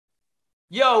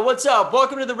Yo, what's up?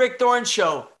 Welcome to the Rick Thorne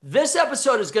Show. This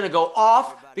episode is going to go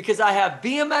off because I have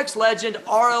BMX legend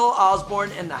RL Osborn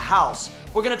in the house.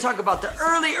 We're going to talk about the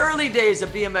early days of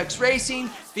BMX racing,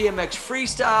 BMX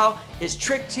freestyle, his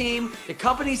trick team, the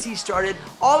companies he started,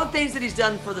 all the things that he's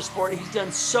done for the sport. He's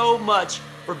done so much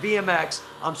for BMX.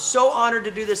 I'm so honored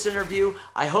to do this interview.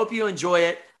 I hope you enjoy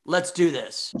it. Let's do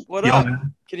this. What up?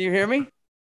 Man. Can you hear me?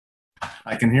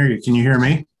 I can hear you. Can you hear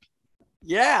me?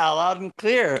 Yeah, loud and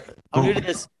clear. I'm new to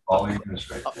this.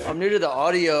 I'm new to the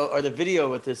audio or the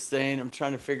video with this thing. I'm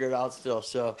trying to figure it out still.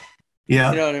 So, yeah,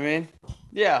 you know what I mean?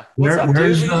 Yeah.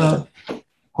 Where's the?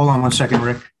 Hold on 1 second,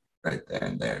 Rick. Right there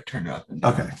and there. Turn it up and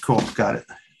down. Okay, cool. Got it.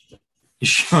 You're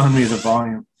showing me the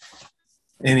volume.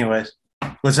 Anyways,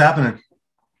 what's happening?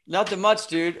 Nothing much,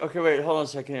 dude. Okay, wait. Hold on a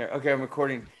second here. Okay, I'm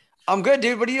recording. I'm good,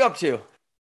 dude. What are you up to?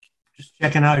 Just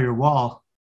checking out your wall.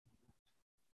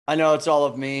 I know it's all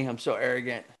of me. I'm so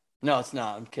arrogant. No, it's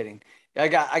not. I'm kidding. I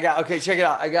got, okay, check it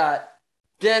out. I got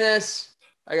Dennis.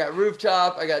 I got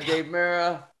Rooftop. I got Dave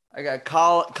Mara. I got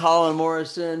Colin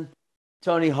Morrison,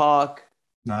 Tony Hawk.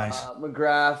 Nice.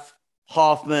 McGrath,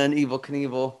 Hoffman, Evil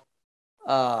Knievel.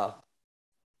 I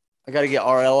got to get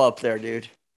RL up there, dude.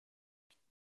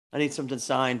 I need something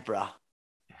signed, bruh.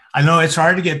 I know it's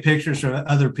hard to get pictures of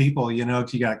other people, you know,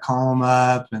 because you got to call them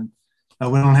up and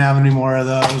we don't have any more of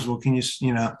those. Well, can you,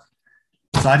 you know,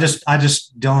 so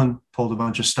Dylan pulled a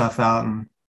bunch of stuff out and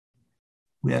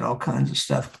we had all kinds of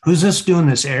stuff. Who's this doing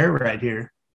this air right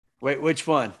here? Wait, which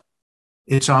one?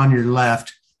 It's on your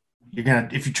left.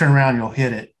 If you turn around, you'll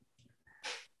hit it.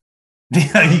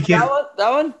 Yeah, you can't. That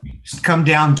one? Just come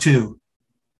down two.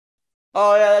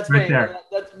 Oh yeah, that's right me. There.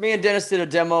 That's me and Dennis did a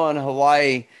demo in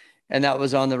Hawaii, and that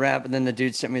was on the ramp. And then the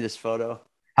dude sent me this photo.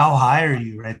 How high are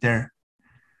you right there?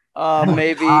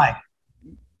 Maybe high.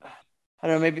 I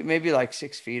don't know, maybe like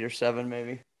 6 feet or 7,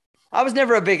 maybe. I was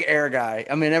never a big air guy.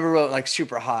 I mean, I never rode like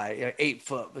super high. Like 8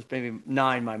 foot was maybe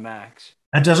 9 my max.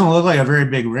 That doesn't look like a very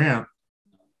big ramp.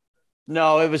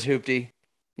 No, it was hoopty.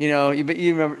 You know,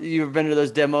 you remember you've been to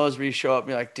those demos where you show up and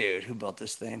you're like, dude, who built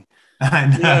this thing? I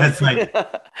know. You know It's like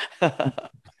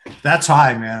that's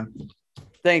high, man.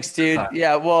 Thanks, dude.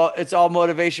 Yeah, well, it's all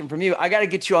motivation from you. I got to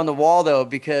get you on the wall though,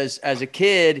 because as a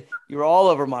kid, you were all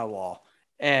over my wall.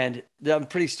 And I'm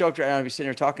pretty stoked right now to be sitting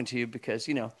here talking to you because,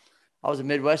 you know, I was a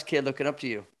Midwest kid looking up to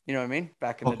you. You know what I mean?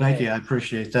 Back in the day. Thank you. I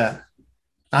appreciate that.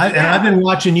 And I've been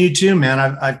watching you too,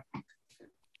 man.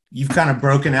 You've kind of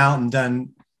broken out and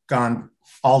gone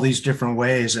all these different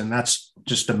ways. And that's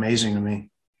just amazing to me,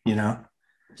 you know?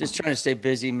 Just trying to stay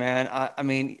busy, man. I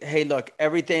mean, hey, look,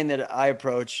 everything that I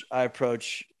approach, I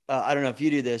don't know if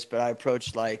you do this, but I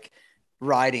approach like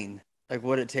riding, like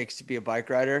what it takes to be a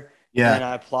bike rider. Yeah. And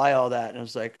I apply all that. And I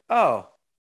was like, oh,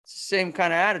 it's the same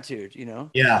kind of attitude, you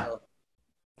know? Yeah. So,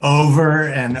 over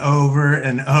and over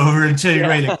and over until you're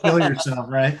ready to kill yourself,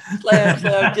 right?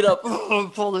 Slam, get up,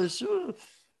 pull this.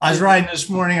 I was riding this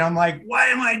morning. I'm like, why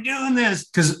am I doing this?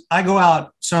 Because I go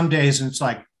out some days and it's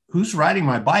like, who's riding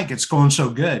my bike? It's going so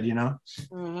good, you know?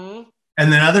 Mm-hmm.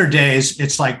 And then other days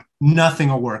it's like nothing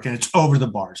will work. And it's over the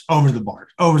bars,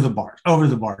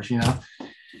 you know?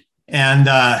 And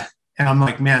I'm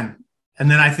like, man. And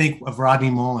then I think of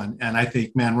Rodney Mullen and I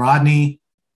think, man, Rodney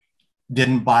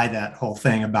didn't buy that whole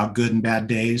thing about good and bad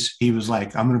days. He was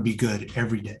like, I'm going to be good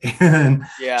every day. And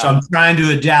so I'm trying to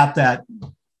adapt that.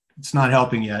 It's not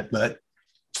helping yet, but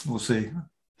we'll see.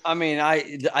 I mean,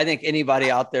 I think anybody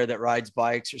out there that rides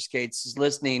bikes or skates is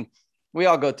listening. We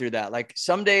all go through that. Like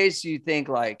some days you think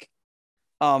like,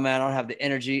 oh man, I don't have the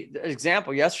energy.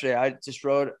 Example, yesterday, I just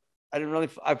rode. I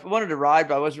wanted to ride,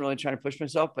 but I wasn't really trying to push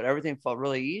myself, but everything felt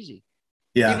really easy.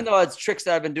 Yeah. Even though it's tricks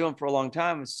that I've been doing for a long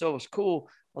time, it still was cool.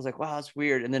 I was like, wow, that's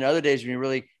weird. And then other days when you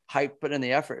really put in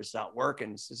the effort, it's not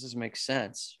working. This doesn't make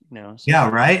sense, you know? So. Yeah.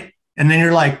 Right. And then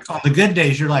you're like, on the good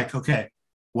days, you're like, okay,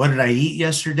 what did I eat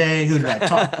yesterday? Who did I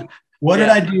talk to? What did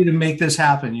I do to make this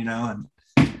happen? You know?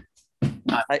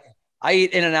 And I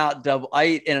eat In-N-Out I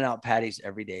eat In-N-Out patties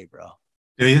every day, bro.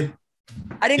 Do you?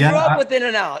 I didn't grow up with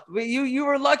In-N-Out. You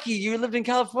were lucky. You lived in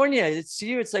California. It's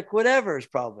you. It's like whatever is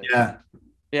probably. Yeah.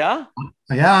 Yeah.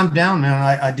 Yeah. I'm down, man.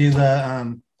 I do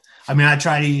the, I mean, I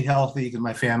try to eat healthy because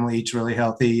my family eats really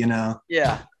healthy, you know?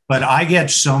 Yeah. But I get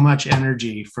so much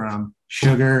energy from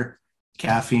sugar,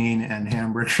 caffeine, and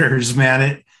hamburgers,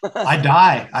 man. I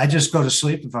die. I just go to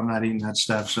sleep if I'm not eating that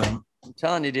stuff. So I'm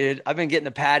telling you, dude, I've been getting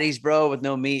the patties, bro, with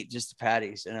no meat, just the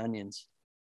patties and onions.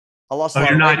 I lost. So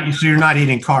you're not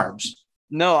eating carbs?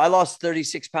 No, I lost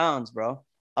 36 pounds, bro.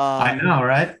 I know,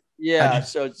 right? Yeah.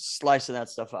 So slicing that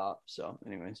stuff out. So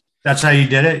anyways. That's how you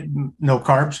did it? No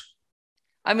carbs?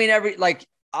 I mean,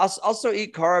 I'll still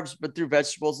eat carbs, but through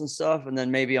vegetables and stuff. And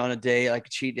then maybe on a day, like a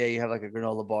cheat day, you have like a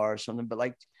granola bar or something. But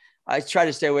like, I try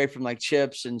to stay away from like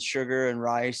chips and sugar and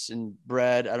rice and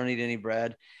bread. I don't eat any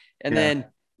bread. And then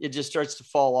it just starts to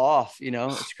fall off.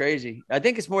 It's crazy. I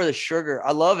think it's more the sugar.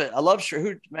 I love it. I love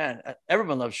sugar. Man,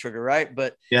 everyone loves sugar, right?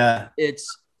 But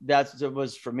that's what it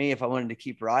was for me if I wanted to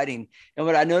keep riding. And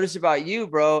what I noticed about you,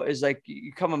 bro, is like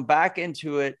you coming back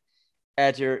into it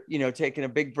after, taking a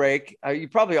big break. You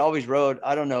probably always rode.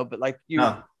 I don't know, but like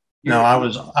No, I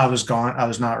was gone. I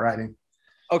was not riding.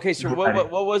 Okay. So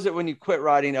what was it when you quit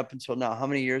riding up until now? How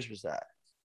many years was that?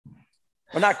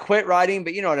 Well, not quit riding,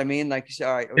 but you know what I mean? Like you said,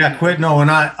 all right. Yeah, quit. No, when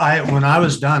I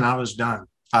was done, I was done.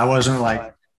 I wasn't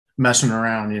like messing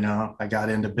around, I got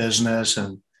into business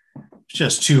and it's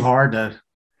just too hard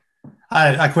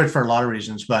I quit for a lot of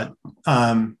reasons, but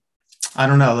I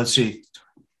don't know. Let's see.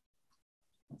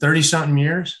 30 something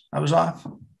years I was off.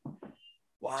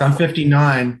 Wow. So I'm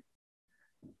 59.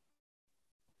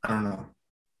 I don't know.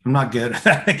 I'm not good at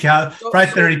that. Probably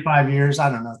 35 years.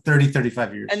 I don't know.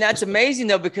 35 years. And that's amazing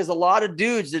though, because a lot of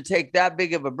dudes that take that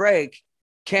big of a break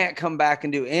can't come back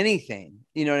and do anything.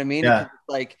 You know what I mean? Yeah.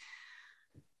 Like,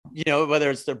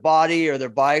 whether it's their body or their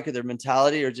bike or their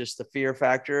mentality or just the fear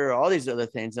factor or all these other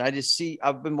things. And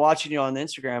I've been watching you on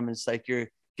Instagram and it's like, you're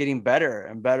getting better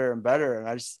and better and better.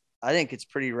 And I think it's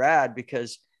pretty rad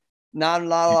because not a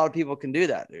lot of people can do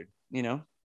that, dude.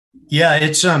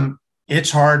 Yeah.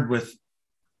 It's hard with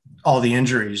all the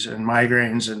injuries and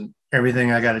migraines and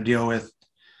everything I got to deal with.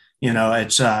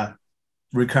 It's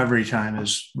recovery time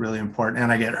is really important.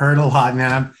 And I get hurt a lot,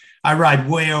 man. I ride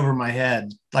way over my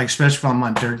head, like especially if I'm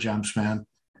on dirt jumps, man.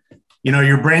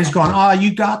 Your brain's going, oh,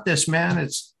 you got this, man.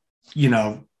 It's,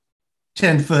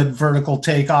 10-foot vertical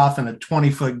takeoff and a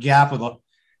 20-foot gap with a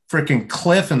freaking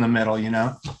cliff in the middle,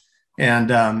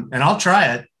 and I'll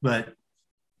try it, but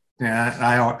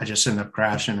yeah, I just end up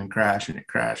crashing and crashing and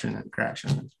crashing and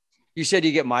crashing. You said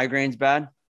you get migraines bad?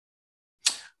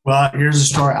 Well, here's the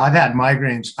story. I've had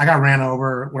migraines. I got ran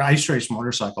over when I used to race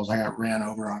motorcycles. I got ran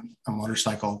over on a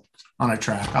motorcycle on a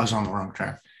track. I was on the wrong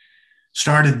track.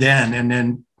 Started then, and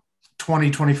then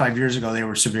 25 years ago, they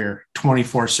were severe,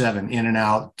 24/7, in and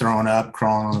out, throwing up,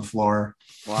 crawling on the floor.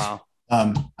 Wow.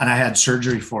 And I had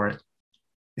surgery for it.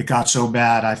 It got so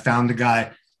bad. I found the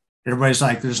guy. Everybody's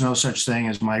like, there's no such thing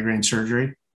as migraine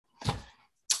surgery.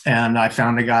 And I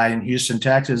found a guy in Houston,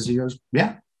 Texas. He goes,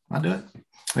 yeah, I'll do it.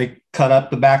 They cut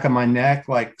up the back of my neck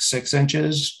like 6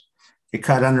 inches. They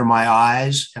cut under my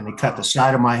eyes and they cut the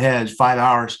side of my head 5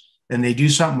 hours. And they do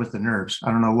something with the nerves.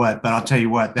 I don't know what, but I'll tell you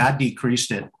what, that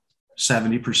decreased it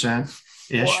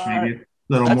 70%-ish, maybe a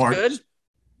little That's more. Good.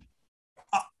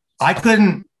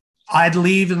 I'd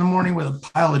leave in the morning with a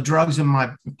pile of drugs in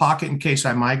my pocket in case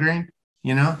I migraine,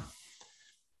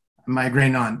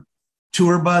 migraine on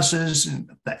tour buses in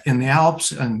the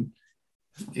Alps and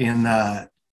in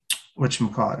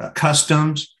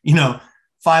customs,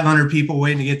 500 people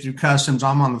waiting to get through customs.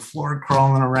 I'm on the floor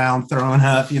crawling around, throwing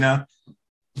up,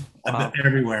 Wow.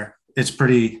 everywhere. It's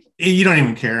pretty, you don't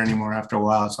even care anymore after a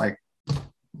while. It's like,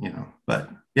 but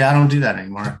yeah, I don't do that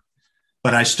anymore,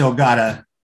 but I still gotta,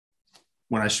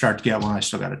 when I start to get one, I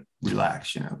still gotta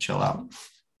relax, chill out.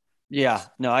 Yeah,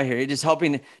 no, I hear you.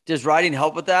 Does riding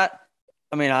help with that?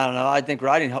 I mean, I don't know. I think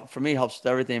riding for me helps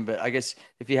with everything, but I guess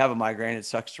if you have a migraine, it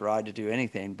sucks to ride to do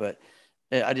anything. But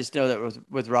I just know that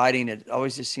with riding, it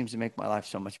always just seems to make my life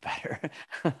so much better.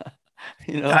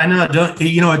 I know.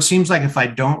 It seems like if I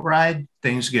don't ride,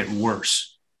 things get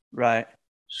worse. Right.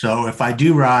 So if I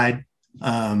do ride,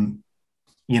 as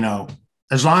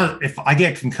long as if I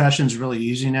get concussions really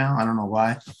easy now, I don't know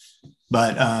why,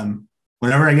 but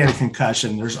whenever I get a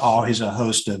concussion, there's always a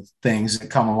host of things that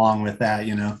come along with that,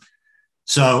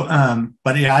 So,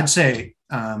 but yeah, I'd say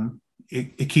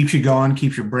it keeps you going,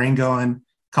 keeps your brain going,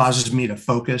 causes me to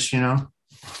focus, and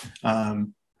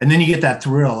then you get that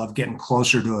thrill of getting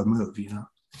closer to a move,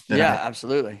 Yeah,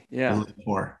 absolutely. Yeah.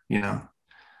 For,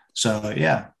 so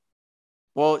yeah.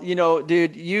 Well,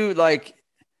 dude,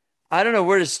 I don't know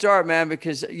where to start, man,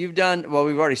 because we've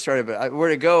already started, but where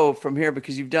to go from here,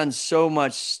 because you've done so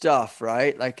much stuff,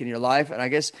 right? Like in your life. And I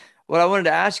guess what I wanted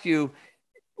to ask you,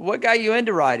 what got you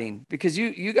into riding? Because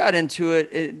you got into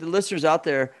it, the listeners out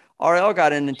there, RL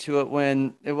got into it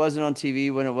when it wasn't on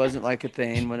TV, when it wasn't like a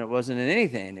thing, when it wasn't in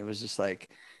anything. It was just like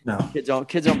kids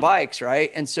on bikes,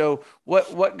 right? And so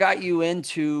what got you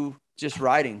into just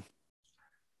riding?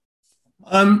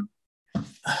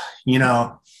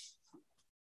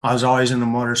 I was always into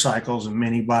motorcycles and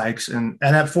mini bikes. And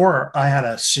at 4, I had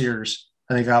a Sears.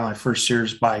 I think I got my first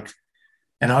Sears bike.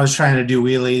 And I was trying to do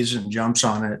wheelies and jumps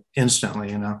on it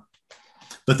instantly,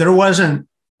 But there wasn't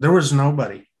there was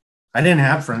nobody. I didn't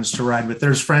have friends to ride with.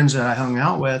 There's friends that I hung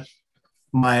out with.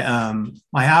 My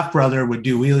half brother would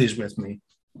do wheelies with me,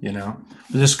 you know.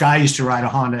 This guy used to ride a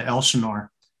Honda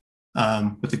Elsinore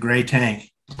with a gray tank,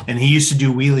 and he used to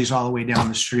do wheelies all the way down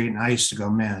the street. And I used to go,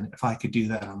 man, if I could do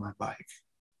that on my bike,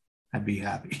 I'd be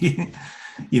happy,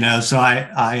 you know. So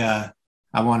I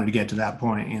wanted to get to that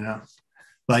point, you know.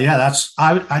 But yeah,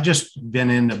 I just been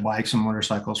into bikes and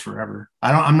motorcycles forever.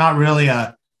 I'm not really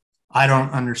I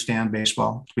don't understand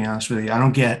baseball, to be honest with you. I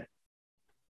don't get,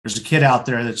 there's a kid out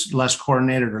there that's less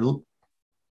coordinated or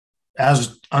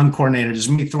as uncoordinated as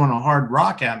me throwing a hard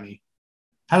rock at me.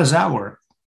 How does that work?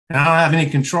 And I don't have any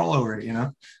control over it, you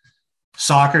know.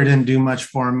 Soccer didn't do much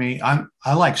for me.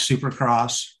 I like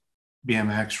Supercross,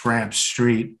 BMX, ramp,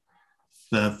 street,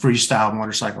 the freestyle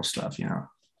motorcycle stuff, you know.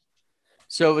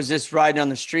 So was this riding on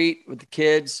the street with the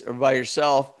kids or by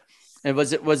yourself? And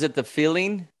was it the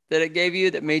feeling that it gave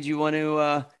you that made you want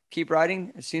to keep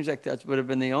riding? It seems like that would have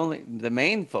been the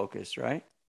main focus, right?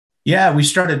 Yeah, we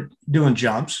started doing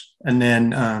jumps. And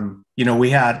then, you know,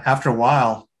 we had, after a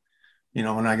while, you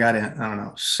know, when I got in, I don't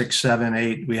know, 6, 7,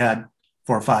 8, we had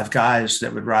 4 or 5 guys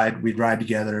that would ride. We'd ride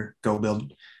together, go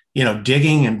build, you know,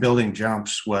 digging and building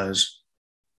jumps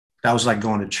that was like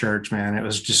going to church, man. It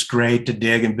was just great to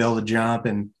dig and build a jump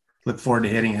and look forward to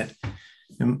hitting it.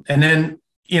 And then,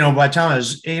 you know, by the time I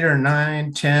was 8 or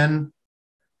 9, 10,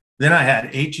 then I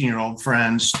had 18-year-old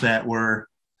friends that were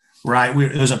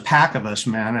it was a pack of us,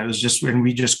 man. It was just when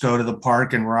we just go to the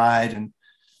park and ride and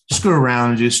screw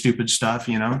around and do stupid stuff,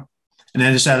 you know. And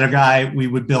then this other guy, we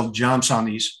would build jumps on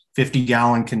these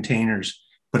 50-gallon containers,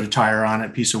 put a tire on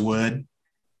it, piece of wood,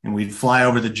 and we'd fly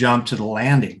over the jump to the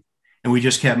landing. And we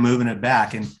just kept moving it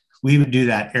back. And we would do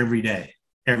that every day.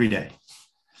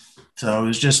 So it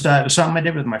was just it was something I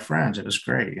did with my friends. It was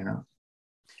great, you know.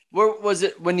 Where was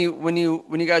it when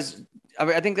you guys, I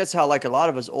mean, I think that's how like a lot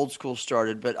of us old school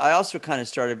started, but I also kind of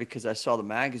started because I saw the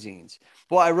magazines.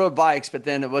 Well, I rode bikes, but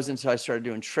then it wasn't until I started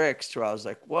doing tricks where I was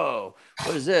like, whoa,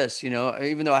 what is this? You know,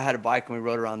 even though I had a bike and we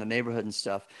rode around the neighborhood and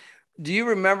stuff. Do you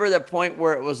remember that point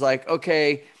where it was like,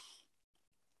 okay,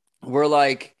 we're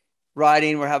like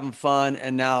riding, we're having fun,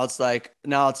 and now it's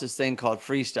this thing called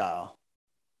freestyle?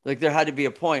 Like there had to be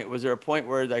a point. Was there a point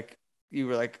where like you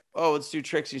were like, oh, let's do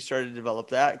tricks? And you started to develop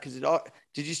that because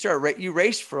did you start? You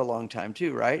raced for a long time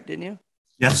too, right? Didn't you?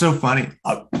 Yeah, it's so funny.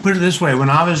 I'll put it this way: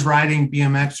 when I was riding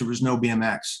BMX, there was no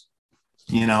BMX.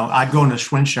 You know, I'd go in a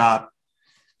Schwinn shop,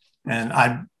 and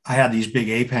I had these big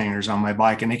ape hangers on my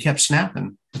bike, and they kept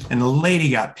snapping. And the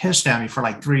lady got pissed at me for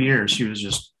like 3 years. She was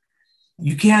just,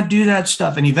 you can't do that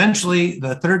stuff. And eventually,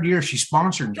 the 3rd year, she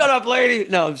sponsored me. Shut up, lady.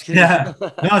 No, I'm just kidding. Yeah,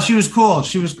 no, she was cool.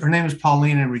 Her name was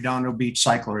Pauline in Redondo Beach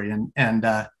Cyclery,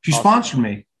 and she sponsored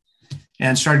me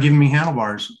and started giving me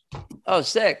handlebars. Oh,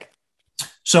 sick.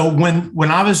 So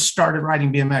when I was started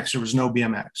riding BMX, there was no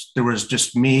BMX. There was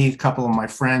just me, a couple of my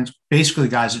friends, basically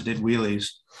guys that did wheelies.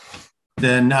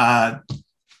 Then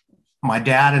my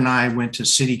dad and I went to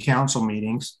city council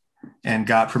meetings and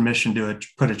got permission to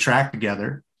put a track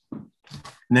together.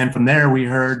 And then from there, we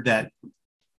heard that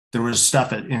there was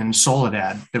stuff in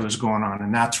Soledad that was going on.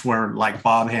 And that's where like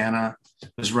Bob Hanna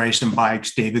was racing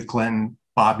bikes, David Clinton,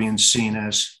 Bobby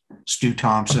Encinas, Stu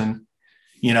Thompson,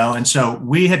 you know. And so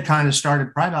we had kind of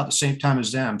started probably about the same time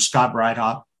as them, Scott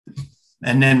Breithaupt.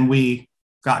 And then we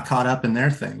got caught up in their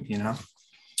thing, you know.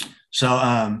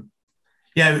 So,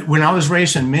 yeah, when I was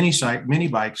racing mini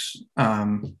bikes,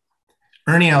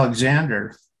 Ernie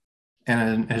Alexander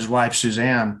and his wife,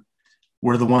 Suzanne,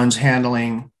 were the ones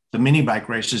handling the mini bike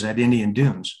races at Indian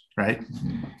Dunes, right?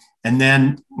 Mm-hmm. And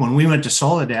then when we went to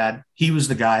Soledad, he was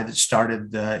the guy that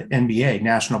started the NBA,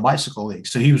 National Bicycle League.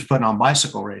 So he was putting on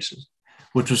bicycle races,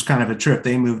 which was kind of a trip.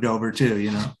 They moved over too,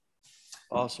 you know.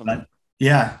 Awesome. But,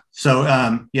 yeah.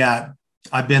 So, yeah,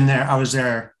 I've been there. I was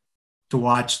there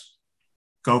to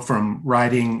go from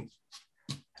racing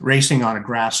on a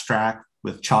grass track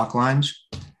with chalk lines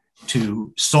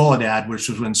to Soledad, which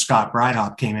was when Scott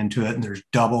Breithaupt came into it. And there's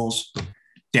doubles,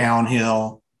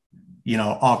 downhill, you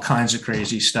know, all kinds of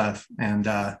crazy stuff. And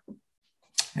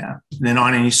yeah, then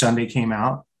On Any Sunday came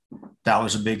out. That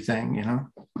was a big thing, you know?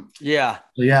 Yeah.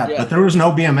 Yeah. But there was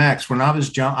no BMX. When I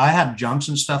was I had jumps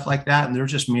and stuff like that. And there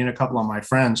was just me and a couple of my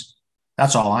friends.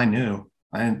 That's all I knew.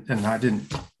 And I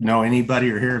didn't know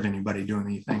anybody or hear of anybody doing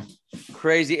anything.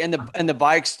 Crazy. And the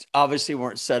bikes obviously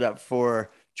weren't set up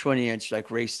for 20-inch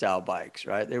like race style bikes,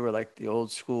 right? They were like the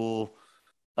old school.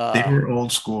 They were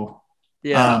old school.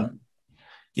 Yeah.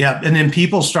 Yeah. And then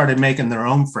people started making their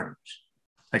own frames.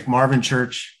 Like Marvin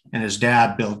Church and his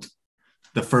dad built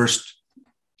the first,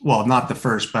 well, not the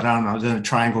first, but I don't know, then the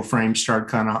triangle frame started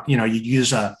kind of, you know, you'd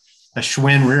use a a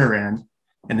Schwinn rear end,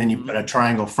 and then you put a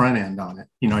triangle front end on it,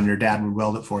 and your dad would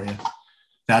weld it for you.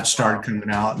 That started coming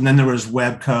out. And then there was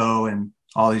Webco and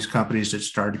all these companies that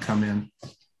started to come in.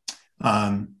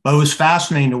 But it was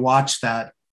fascinating to watch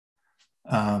that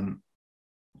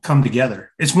come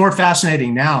together. It's more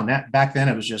fascinating now. Back then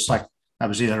it was just like I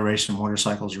was either racing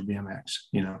motorcycles or BMX,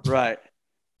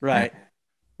 Right.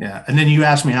 Yeah. And then you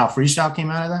asked me how freestyle came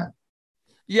out of that.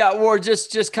 Yeah. Or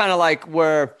just kind of like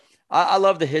where I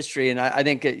love the history, and I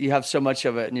think you have so much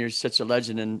of it, and you're such a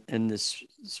legend in this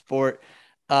sport.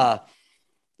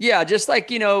 Yeah, just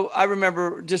like, I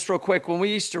remember just real quick when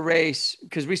we used to race,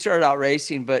 because we started out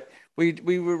racing, but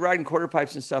we were riding quarter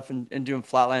pipes and stuff and doing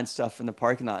flatland stuff in the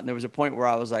parking lot. And there was a point where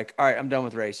I was like, all right, I'm done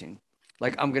with racing.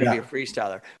 Like, I'm going to be a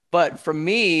freestyler. But for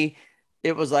me,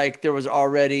 it was like there was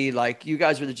already, like, you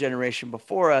guys were the generation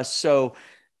before us. So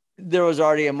there was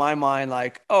already in my mind,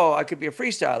 like, oh, I could be a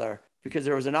freestyler because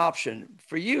there was an option.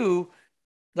 For you,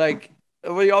 like,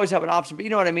 well, you always have an option, but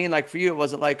you know what I mean? Like for you, it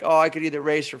wasn't like, oh, I could either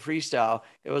race or freestyle.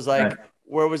 It was like,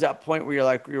 where was that point where you're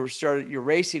like, you're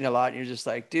racing a lot and you're just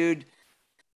like, dude,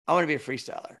 I want to be a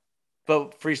freestyler,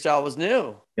 but freestyle was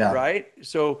new. Right.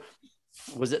 So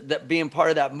was it that being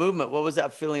part of that movement? What was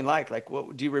that feeling like? Like,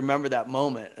 what do you remember that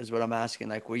moment is what I'm asking?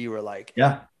 Like where you were like,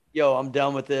 yo, I'm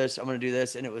done with this. I'm going to do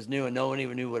this. And it was new and no one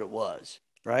even knew what it was.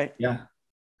 Right. Yeah.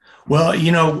 Well,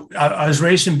 I was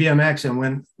racing BMX,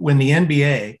 and when the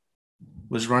NBA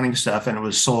was running stuff and it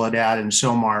was Soledad and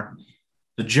Silmar,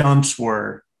 the jumps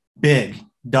were big,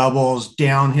 doubles,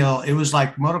 downhill. It was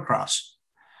like motocross.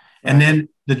 And then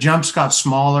the jumps got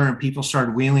smaller and people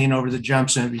started wheeling over the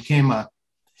jumps, and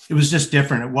it was just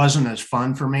different. It wasn't as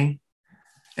fun for me.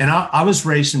 And I was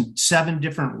racing 7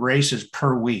 different races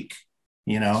per week,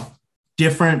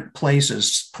 different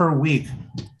places per week.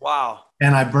 Wow.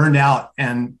 And I burned out.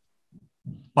 And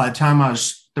by the time I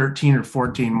was 13 or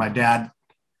 14, my dad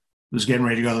was getting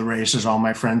ready to go to the races. All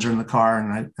my friends are in the car,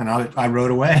 and I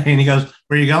rode away. And he goes,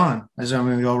 "Where are you going?" I said, "I'm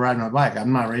going to go ride my bike.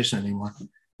 I'm not racing anymore."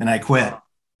 And I quit.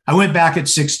 I went back at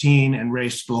 16 and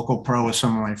raced local pro with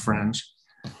some of my friends.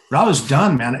 But I was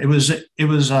done, man. It wasn't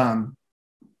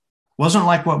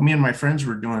like what me and my friends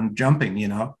were doing, jumping,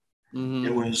 Mm-hmm.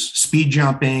 It was speed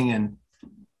jumping and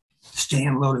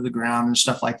staying low to the ground and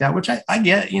stuff like that, which I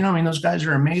get, those guys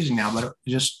are amazing now, but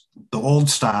just the old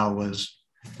style was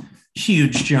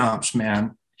huge jumps,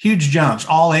 man. Huge jumps.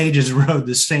 All ages rode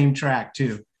the same track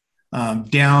too.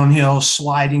 Downhill,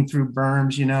 sliding through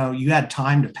berms, you had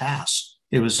time to pass.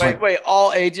 It was wait,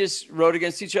 all ages rode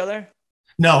against each other?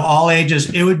 No, all ages.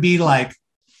 It would be like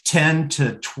 10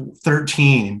 to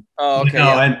 13, oh, okay,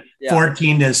 and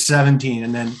 14 to 17.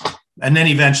 And then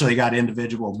eventually got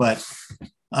individual. But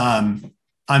I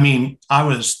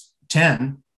was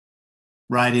 10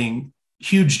 riding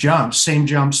huge jumps, same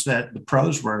jumps that the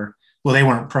pros were. Well, they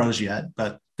weren't pros yet,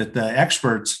 but that the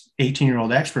experts,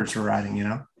 18-year-old experts were riding,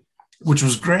 which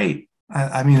was great.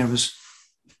 It was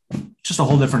just a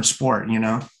whole different sport,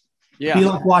 Yeah. It'd be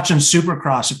like watching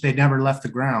Supercross if they'd never left the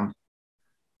ground.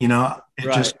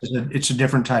 It's a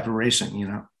different type of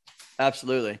racing,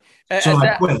 Absolutely. So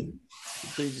I quit.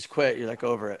 So you just quit. You're like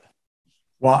over it.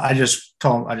 Well, I just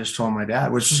told my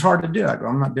dad, which is hard to do. I go,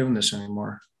 I'm not doing this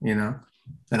anymore, and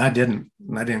I didn't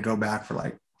go back for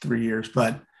like 3 years,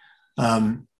 but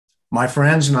my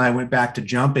friends and I went back to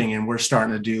jumping, and we're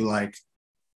starting to do like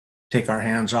take our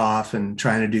hands off and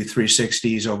trying to do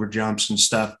 360s over jumps and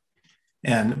stuff.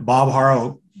 And Bob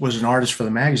Harrow was an artist for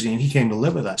the magazine. He came to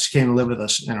live with us. He came to live with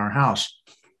us in our house.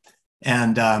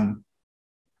 And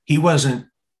he wasn't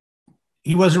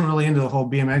really into the whole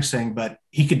BMX thing, but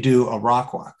he could do a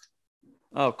rock walk.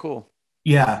 Oh, cool.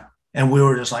 Yeah. And we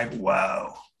were just like,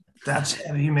 whoa, that's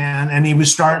heavy, man. And he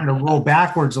was starting to roll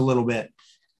backwards a little bit,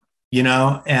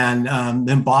 and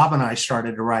then Bob and I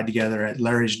started to ride together at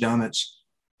Larry's Donuts.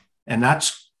 And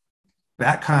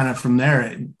that kind of from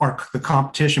there, the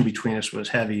competition between us was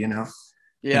heavy, Yeah.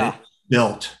 And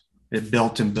it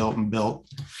built and built and built.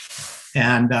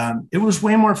 And it was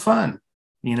way more fun.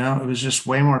 It was just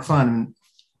way more fun. And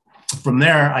from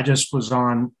there, I just was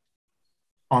on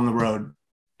the road,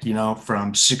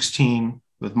 from 16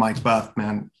 with Mike Buff,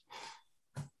 man.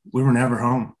 We were never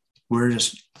home. We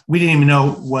didn't even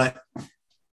know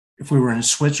if we were in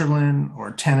Switzerland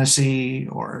or Tennessee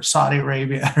or Saudi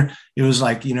Arabia. It was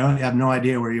like, you have no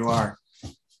idea where you are.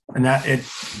 And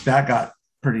that got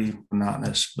pretty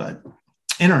monotonous, but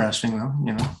interesting though,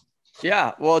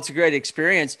 Yeah. Well, it's a great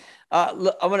experience. I'm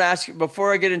going to ask you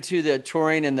before I get into the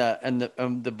touring and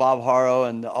the Bob Harrow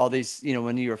and all these,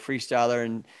 when you were a freestyler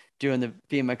and doing the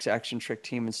BMX Action Trick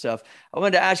Team and stuff, I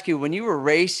wanted to ask you, when you were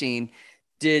racing,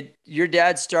 did your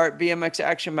dad start BMX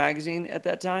Action magazine at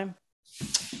that time?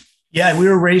 Yeah, we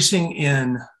were racing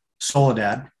in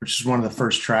Soledad, which is one of the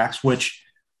first tracks, which,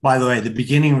 by the way, the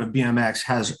beginning of BMX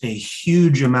has a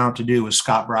huge amount to do with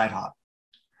Scott Breithaupt.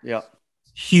 Yeah.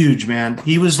 Huge, man.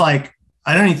 He was like,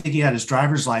 I don't even think he had his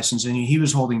driver's license, and he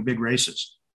was holding big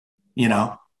races, you know?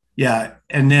 Wow. Yeah.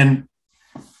 And then,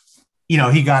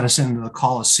 he got us into the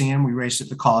Coliseum. We raced at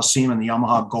the Coliseum in the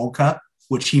Yamaha Gold Cup,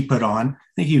 which he put on. I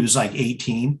think he was like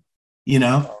 18,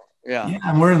 Yeah. Yeah.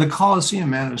 And we're in the Coliseum,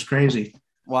 man. It was crazy.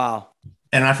 Wow.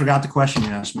 And I forgot the question you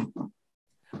asked me.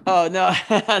 Oh, no,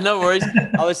 no worries.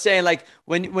 I was saying, like,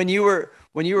 when you were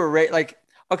like,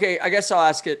 okay, I guess I'll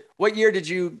ask it. What year did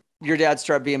your dad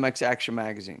start BMX Action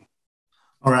Magazine?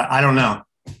 All right. I don't know.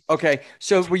 Okay.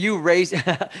 So were you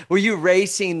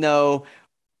racing though,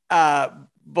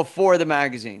 before the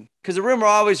magazine? Because the rumor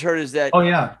I always heard is that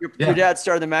your dad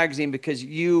started the magazine because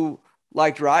you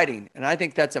liked riding. And I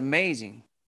think that's amazing.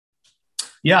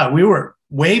 Yeah. We were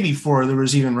way before there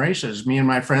was even races. Me and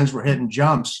my friends were hitting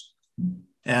jumps,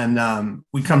 and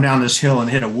we come down this hill and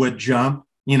hit a wood jump,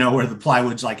 where the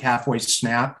plywood's like halfway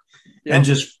snapped, and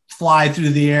just fly through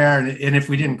the air. And if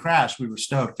we didn't crash, we were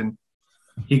stoked. And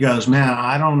he goes, man,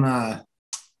 I'm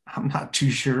not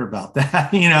too sure about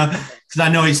that, because I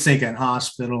know he's thinking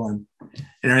hospital and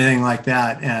everything like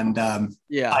that. And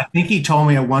I think he told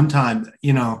me at one time,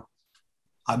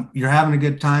 you're having a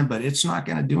good time, but it's not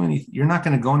going to do anything. You're not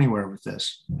going to go anywhere with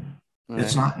this. Right.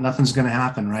 It's not, nothing's going to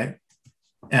happen. Right.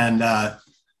 And at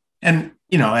 9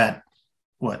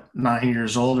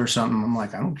 years old or something, I'm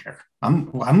like, I don't care.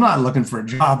 I'm not looking for a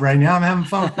job right now. I'm having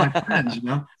fun with my friends,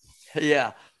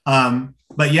 Yeah.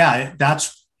 But yeah,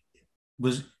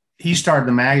 he started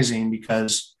the magazine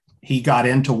because he got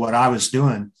into what I was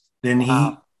doing. Then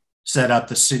he set up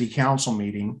the city council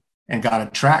meeting and got a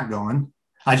track going.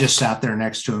 I just sat there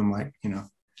next to him, like, I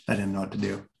didn't know what to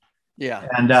do. Yeah.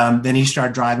 And then he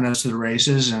started driving us to the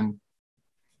races, and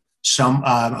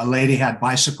a lady had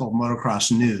Bicycle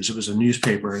Motocross News. It was a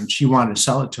newspaper, and she wanted to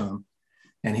sell it to him.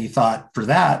 And he thought, for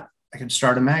that, I could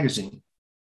start a magazine.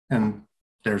 And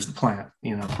there's the plant,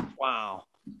 Wow.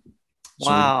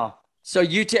 Wow. So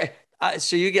you get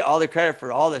all the credit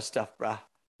for all this stuff, bro.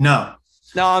 No,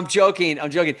 I'm joking.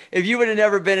 If you would have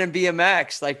never been in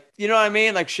BMX, like, you know what I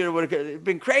mean? Like, would have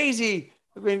been crazy.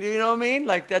 I mean, you know what I mean?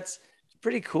 Like, that's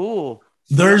pretty cool.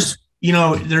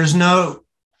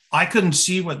 I couldn't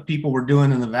see what people were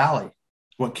doing in the Valley,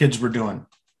 what kids were doing.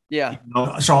 Yeah.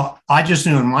 So I just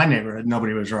knew in my neighborhood,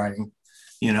 nobody was riding,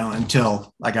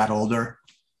 until I got older.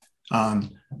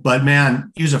 But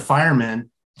man, he was a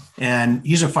fireman, and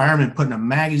he's a fireman putting a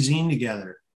magazine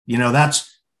together.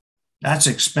 That's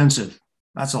expensive.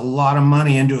 That's a lot of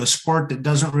money into a sport that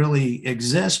doesn't really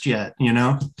exist yet,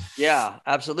 Yeah,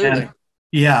 absolutely.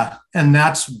 And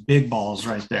that's big balls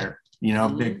right there,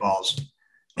 big balls.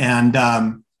 And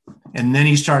then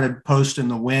he started posting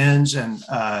the wins, and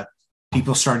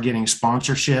people started getting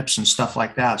sponsorships and stuff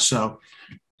like that. So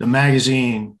the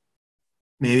magazine,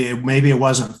 maybe it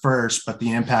wasn't first, but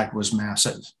the impact was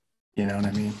massive. You know what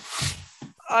I mean?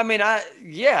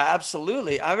 Yeah,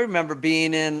 absolutely. I remember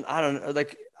being in, I don't know,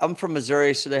 like, I'm from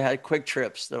Missouri, so they had quick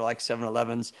trips. They're like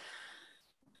 7-Elevens.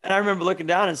 And I remember looking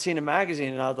down and seeing a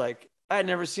magazine, and I was like, I had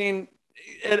never seen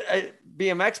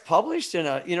BMX published in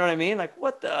you know what I mean? Like,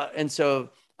 what the? And so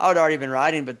I had already been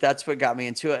riding, but that's what got me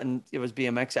into it. And it was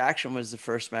BMX Action was the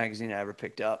first magazine I ever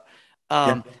picked up.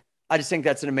 I just think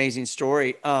that's an amazing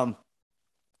story.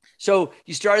 So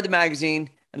you started the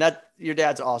magazine, and your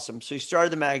dad's awesome. So you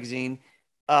started the magazine,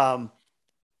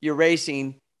 you're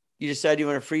racing, you decided you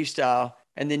want to freestyle,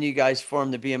 and then you guys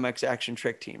formed the BMX Action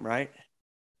Trick Team, right?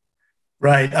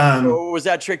 Right. Or was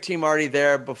that trick team already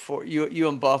there before you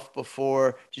and Buff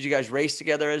before? Did you guys race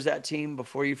together as that team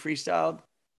before you freestyled?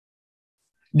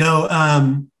 No,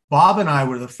 Bob and I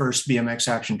were the first BMX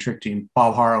Action Trick Team,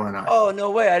 Bob Harrow and I. Oh,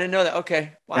 no way. I didn't know that.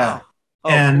 Okay. Wow. Yeah. Oh,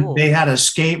 and cool. They had a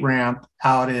skate ramp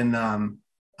out in,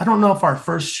 I don't know if our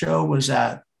first show was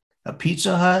at a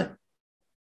Pizza Hut,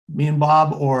 me and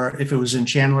Bob, or if it was in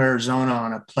Chandler, Arizona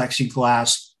on a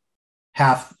plexiglass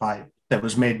half pipe that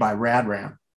was made by Rad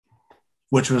Ramp,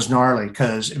 which was gnarly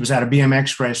because it was at a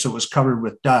BMX race, so it was covered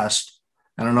with dust.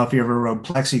 I don't know if you ever rode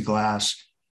plexiglass.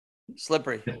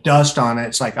 Slippery. The dust on it,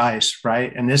 it's like ice,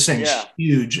 right? And this thing's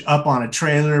huge up on a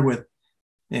trailer with,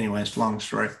 anyways, long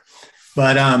story.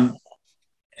 But, and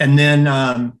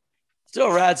then. Still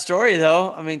a rad story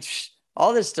though. I mean,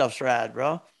 all this stuff's rad,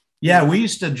 bro. Yeah, we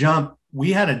used to jump.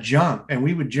 We had a jump, and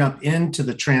we would jump into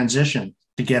the transition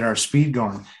to get our speed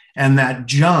going. And that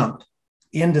jump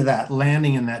into that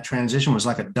landing in that transition was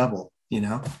like a double,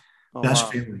 Oh, best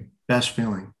feeling,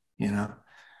 And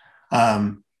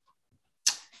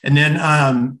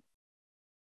then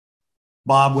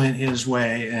Bob went his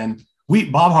way, and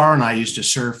Bob Harr and I used to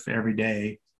surf every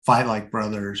day, fight like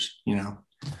brothers, because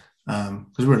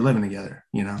we were living together,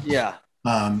 Yeah.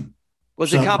 Was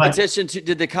so, the competition,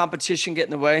 did the competition get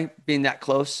in the way being that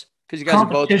close? Because you guys are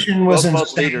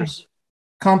both leaders.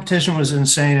 Competition was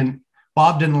insane. And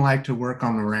Bob didn't like to work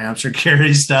on the ramps or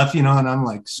carry stuff, and I'm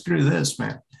like, screw this,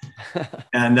 man.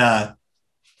 And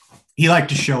he liked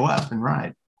to show up and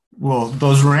ride. Well,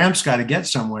 those ramps got to get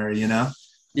somewhere,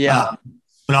 Yeah.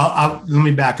 But let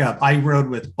me back up. I rode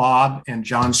with Bob and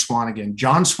John Swanigan.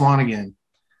 John Swanigan,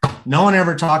 no one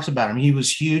ever talks about him. He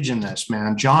was huge in this,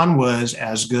 man. John was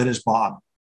as good as Bob.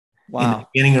 Wow. In the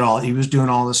beginning of it all, he was doing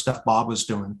all the stuff Bob was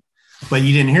doing. But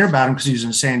you didn't hear about him because he was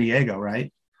in San Diego,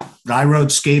 right? But I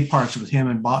rode skate parks with him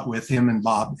and Bob,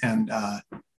 and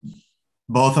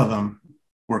both of them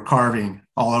were carving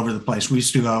all over the place. We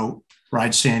used to go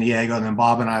ride San Diego, and then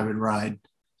Bob and I would ride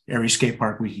every skate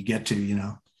park we could get to,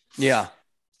 Yeah.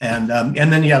 And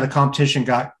then the competition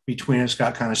between us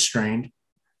got kind of strained,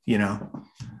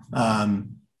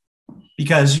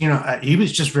 because he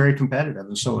was just very competitive,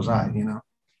 and so was I,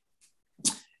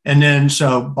 And then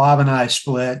so Bob and I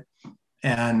split,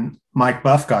 and Mike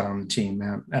Buff got on the team,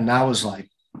 man, and that was that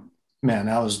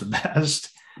was the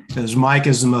best, because Mike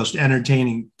is the most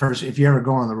entertaining person. If you ever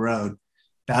go on the road,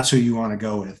 that's who you want to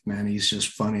go with, man. He's just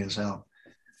funny as hell.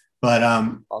 But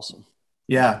awesome.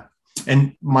 Yeah.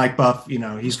 And Mike Buff,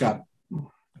 he's got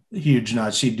huge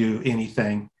nuts. He'd do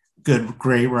anything.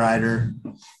 Great rider.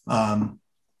 And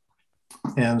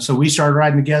so we started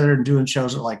riding together and doing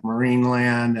shows at like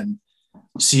Marineland and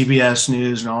CBS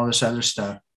News and all this other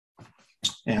stuff.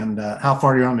 And how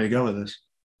far do you want me to go with this?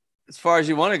 As far as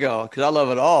you want to go, because I love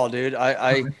it all, dude.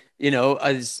 I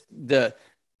just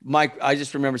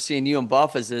remember seeing you and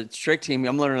Buff as a trick team.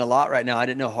 I'm learning a lot right now. I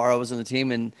didn't know Haro was on the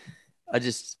team, and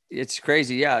it's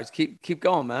crazy. Yeah, keep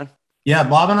going, man. Yeah,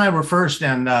 Bob and I were first,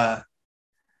 and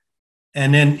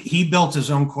then he built his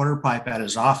own quarter pipe at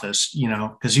his office,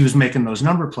 because he was making those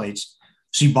number plates.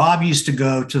 See, Bob used to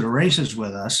go to the races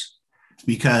with us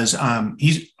because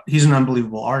he's an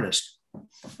unbelievable artist.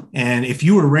 And if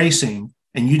you were racing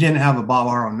and you didn't have a Bob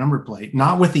Haro number plate,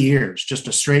 not with the ears, just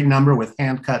a straight number with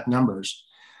hand cut numbers,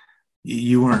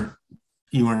 you weren't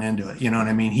into it. You know what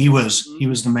I mean? He was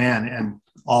the man, and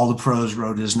all the pros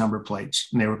rode his number plates,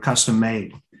 and they were custom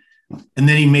made. And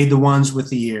then he made the ones with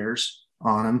the ears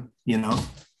on them,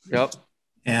 Yep.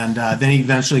 And then he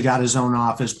eventually got his own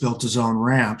office, built his own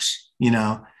ramps,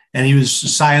 and he was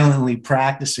silently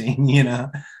practicing,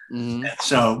 Mm-hmm.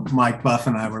 So Mike Buff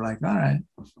and I were like, all right.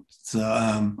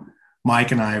 So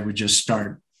Mike and I would just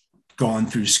start going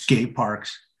through skate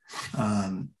parks.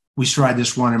 We used to ride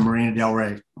this one in Marina Del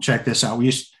Rey. Check this out.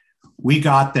 We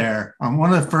got there on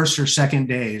one of the first or second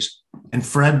days, and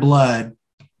Fred Blood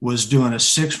was doing a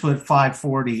 6-foot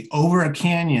 540 over a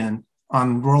canyon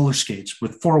on roller skates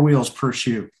with 4 wheels per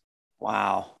shoe.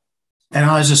 Wow. And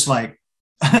I was just like,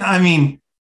 I mean,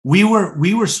 we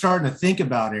were starting to think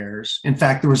about airs. In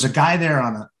fact, there was a guy there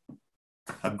on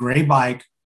a gray bike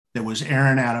that was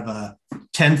airing out of a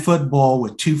 10-foot bowl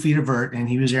with 2 feet of vert, and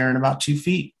he was airing about 2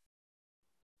 feet.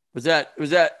 Was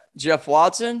that Jeff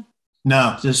Watson?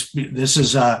 No, this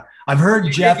is I've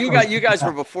heard Jeff. You guys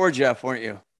were before Jeff, weren't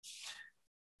you?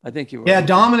 I think you were. Yeah,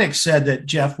 Dominic said that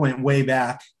Jeff went way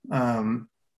back. I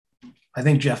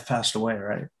think Jeff passed away,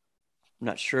 right? I'm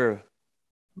not sure.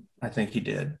 I think he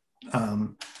did.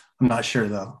 I'm not sure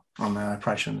though on that. I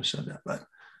probably shouldn't have said that, but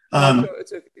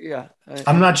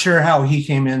I'm not sure how he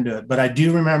came into it, but I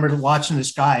do remember watching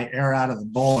this guy air out of the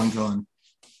bowl and going,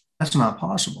 that's not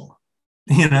possible,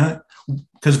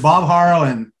 because Bob Haro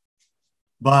and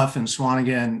Buff and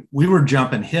Swanigan, we were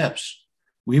jumping hips.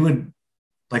 We would,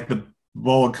 like, the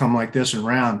bowl would come like this and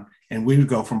round, and we would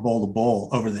go from bowl to bowl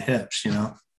over the hips,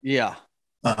 Yeah.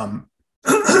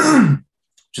 Which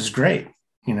is great.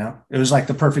 It was like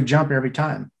the perfect jump every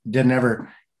time. Didn't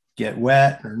ever get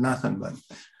wet or nothing. But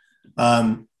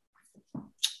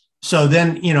so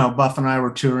then, Buff and I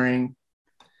were touring,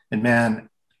 and man,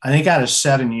 I think out of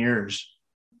 7 years,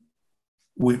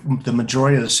 the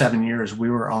majority of the 7 years we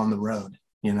were on the road,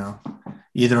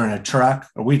 either in a truck,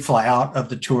 or we'd fly out of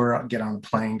the tour, get on the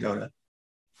plane, go to,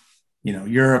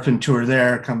 Europe and tour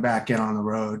there, come back, get on the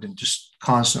road, and just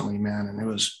constantly, man. And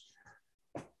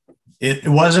it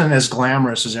wasn't as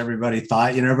glamorous as everybody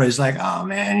thought. Everybody's like, oh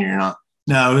man, you're not.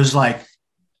 No, it was like,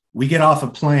 we get off a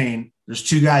plane, there's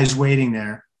 2 guys waiting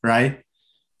there, right?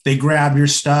 They grab your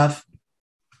stuff,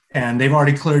 and they've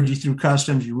already cleared you through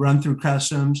customs. You run through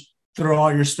customs, throw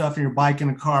all your stuff in your bike in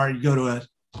a car. You go to a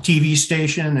TV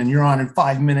station, and you're on in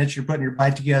 5 minutes. You're putting your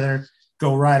bike together.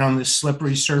 go right on this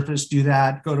slippery surface, do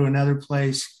that, go to another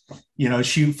place,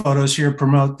 shoot photos here,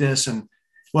 promote this. And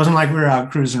it wasn't like we were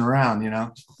out cruising around,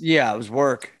 Yeah, it was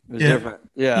work. It was different.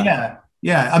 Yeah. Yeah.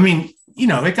 Yeah. I mean,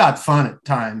 it got fun at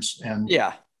times. And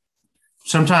yeah,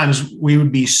 sometimes we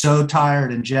would be so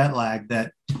tired and jet lagged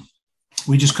that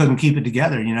we just couldn't keep it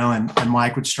together, and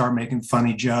Mike would start making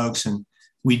funny jokes and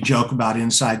we'd joke about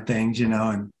inside things,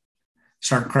 and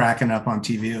start cracking up on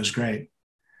TV. It was great.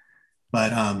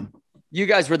 But you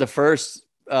guys were the first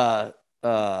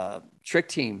trick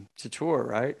team to tour,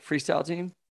 right? Freestyle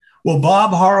team. Well,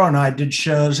 Bob Harrow and I did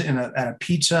shows at a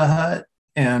Pizza Hut,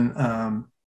 and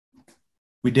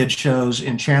we did shows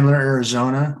in Chandler,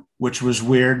 Arizona, which was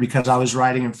weird because I was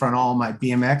riding in front of all my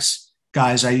BMX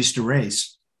guys I used to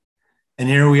race. And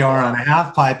here we are on a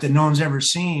half pipe that no one's ever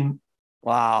seen.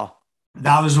 Wow.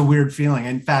 That was a weird feeling.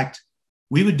 In fact,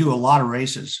 we would do a lot of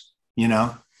races,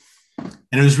 and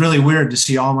it was really weird to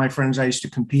see all my friends I used to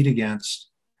compete against,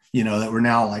 that were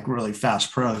now like really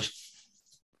fast pros.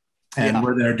 And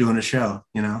we're there doing a show,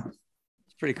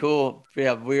 It's pretty cool.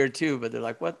 Yeah, weird too, but they're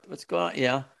like, what's going on?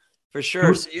 Yeah, for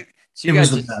sure. So you it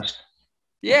guys was the best.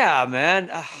 Yeah,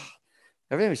 man.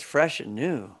 Everything was fresh and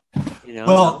new,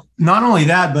 Well, not only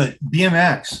that, but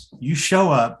BMX, you show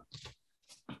up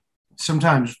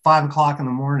sometimes 5 o'clock in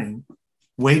the morning,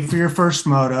 wait for your first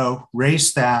moto,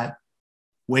 race that,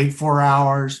 wait 4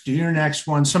 hours, do your next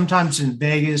one. Sometimes in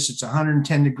Vegas, it's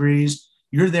 110 degrees.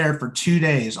 You're there for 2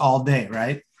 days, all day,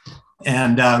 right?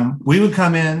 And we would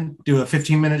come in, do a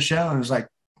 15-minute show, and it was like,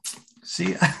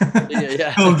 see,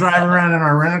 go drive around in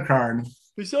our rental car. And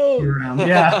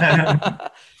yeah.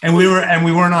 and we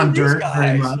weren't on dirt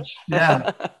very much.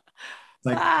 Yeah.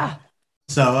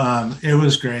 So it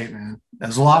was great, man.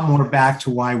 There's a lot more back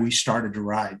to why we started to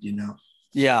ride,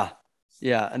 Yeah.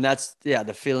 Yeah. And that's,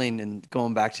 the feeling and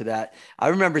going back to that. I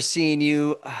remember seeing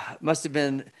you, must have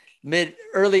been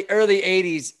early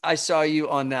 80s. I saw you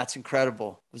on That's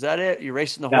Incredible. Was that it? You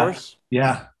racing the horse?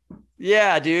 Yeah.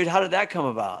 Yeah, dude. How did that come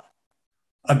about?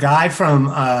 A guy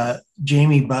from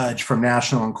Jamie Budge from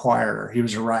National Enquirer. He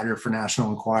was a writer for National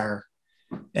Enquirer.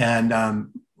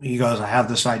 And he goes, I have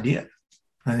this idea.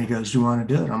 And he goes, do you want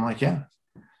to do it? I'm like, yeah,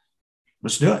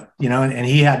 let's do it. And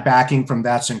he had backing from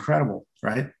That's Incredible,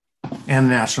 right? And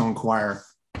National Enquirer.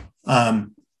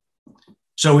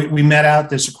 So we met out at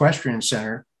this equestrian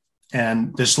center,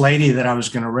 and this lady that I was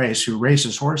going to race, who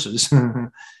races horses,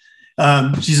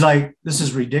 she's like, this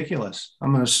is ridiculous.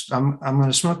 I'm going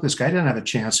to smoke this guy. I didn't have a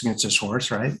chance against this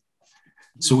horse. Right.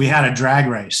 So we had a drag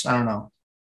race. I don't know,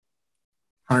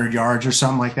 100 yards or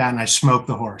something like that. And I smoked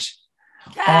the horse.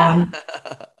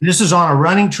 This is on a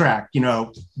running track,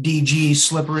 DG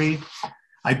slippery.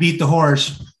 I beat the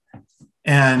horse,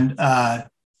 and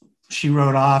she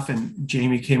rode off, and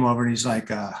Jamie came over and he's like,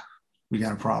 we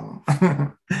got a problem.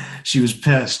 She was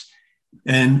pissed.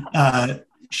 And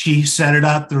she set it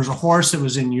up. There was a horse that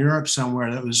was in Europe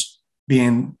somewhere that was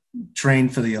being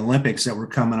trained for the Olympics that were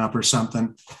coming up or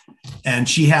something. And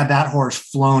she had that horse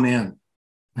flown in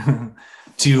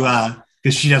to,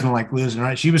 because she doesn't like losing,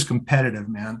 right? She was competitive,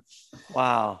 man.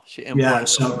 Wow. She imported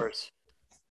the horse.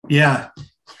 Yeah.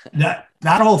 That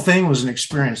whole thing was an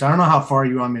experience. I don't know how far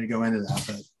you want me to go into that,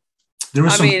 but there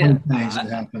was some fun things that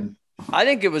happened. I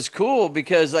think it was cool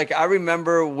because, like, I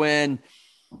remember when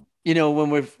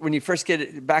you first get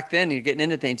it back then, you're getting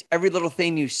into things, every little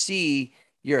thing you see,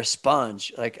 you're a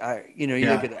sponge. Like you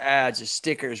look at the ads, the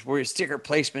stickers, where your sticker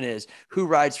placement is, who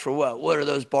rides for what are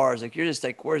those bars? Like, you're just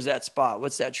like, where's that spot?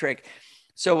 What's that trick?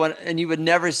 So and you would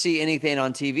never see anything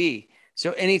on TV.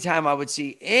 So anytime I would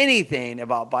see anything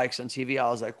about bikes on TV, I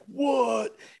was like,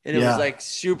 what? And it was like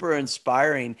super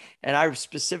inspiring. And I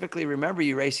specifically remember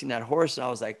you racing that horse, and I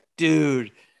was like,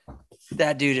 dude,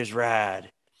 that dude is rad.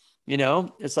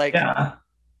 It's like,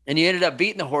 and you ended up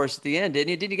beating the horse at the end, didn't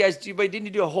you? Didn't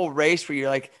you do a whole race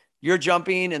where you're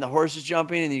jumping and the horse is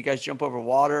jumping and you guys jump over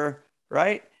water,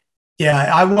 right?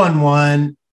 Yeah, I won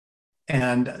one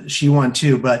and she won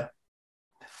two, but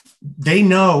they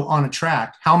know on a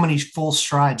track how many full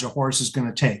strides a horse is going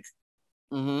to take.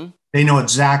 Mm-hmm. They know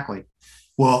exactly.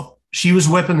 Well, she was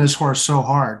whipping this horse so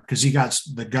hard because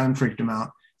the gun freaked him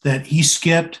out that he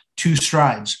skipped 2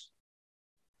 strides.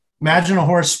 Imagine a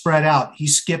horse spread out. He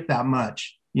skipped that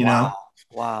much, you know?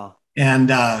 Wow. And,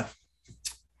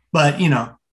 but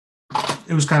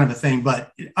it was kind of a thing,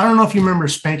 but I don't know if you remember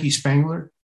Spanky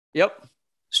Spangler. Yep.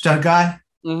 Stud guy.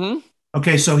 Mm-hmm.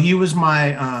 Okay. So he was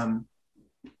my,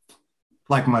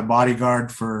 my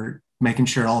bodyguard for making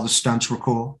sure all the stunts were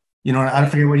cool. I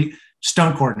forget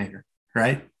stunt coordinator.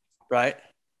 Right. Right.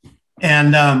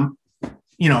 And,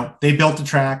 they built the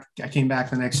track. I came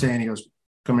back the next day and he goes,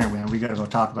 come here, man. We got to go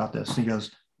talk about this. And he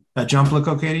goes, that jump look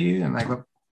okay to you? And I go,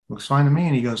 looks fine to me.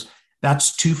 And he goes,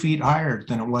 that's 2 feet higher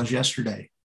than it was yesterday.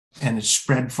 And it's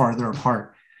spread farther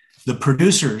apart. The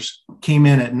producers came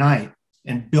in at night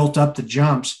and built up the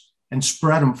jumps and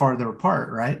spread them farther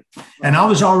apart, right? And I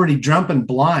was already jumping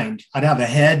blind. I'd have a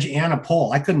hedge and a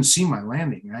pole. I couldn't see my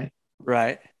landing, right?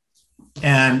 Right.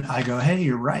 And I go, hey,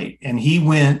 you're right. And he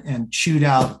went and chewed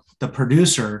out the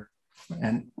producer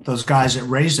and those guys that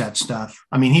raised that stuff.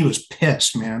 I mean, he was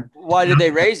pissed, man. Why did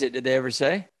they raise it? Did they ever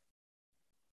say?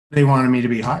 They wanted me to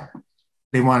be higher.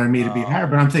 They wanted me to be higher.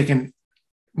 But I'm thinking,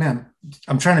 man,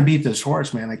 I'm trying to beat this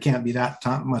horse, man. I can't be that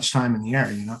much time in the air,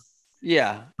 you know?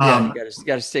 Yeah. You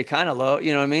gotta stay kind of low.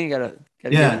 You know what I mean? You gotta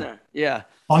get in there. Yeah.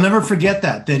 I'll never forget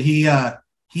that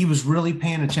he was really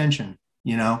paying attention,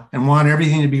 you know, and wanted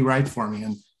everything to be right for me.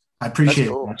 And I appreciate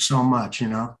that so much, you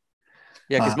know?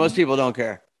 Yeah. Cause most people don't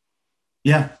care.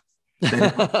 Yeah.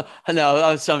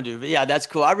 No, some do, but yeah, that's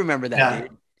cool. I remember that.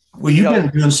 Dude. Well, you've been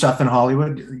doing stuff in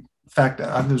Hollywood. In fact,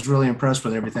 I was really impressed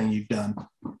with everything you've done.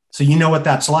 So you know what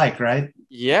that's like, right?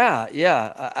 Yeah,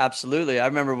 absolutely. I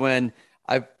remember when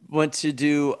I went to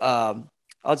do,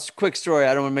 quick story.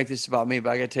 I don't want to make this about me, but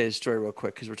I got to tell you the story real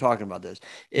quick because we're talking about this.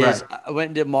 I went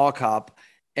and did Mall Cop.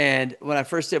 And when I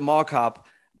first did Mall Cop,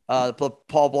 the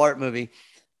Paul Blart movie,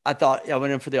 I thought I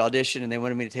went in for the audition and they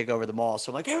wanted me to take over the mall.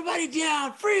 So I'm like, everybody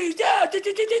down, freeze down.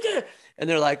 And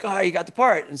they're like, oh, you got the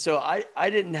part. And so I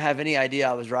didn't have any idea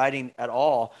I was riding at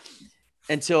all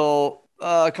until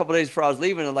a couple of days before I was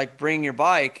leaving. And like, bring your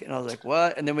bike. And I was like,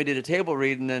 what? And then we did a table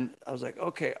read. And then I was like,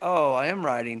 okay, I am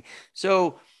riding.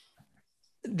 So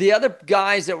the other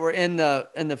guys that were in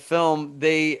the film,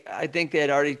 I think they had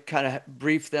already kind of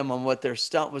briefed them on what their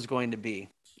stunt was going to be.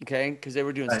 Okay. Cause they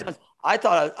were doing stunts. I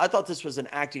thought this was an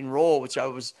acting role, which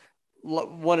I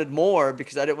wanted more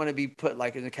because I didn't want to be put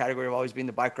like in the category of always being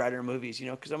the bike rider in movies, you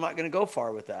know, because I'm not going to go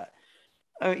far with that.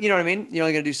 You know what I mean? You're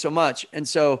only going to do so much. And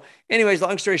so anyways,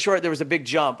 long story short, there was a big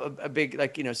jump, a big,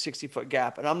 60-foot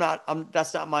gap. And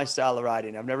that's not my style of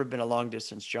riding. I've never been a long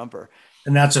distance jumper.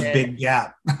 And that's a big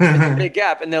gap. It's a big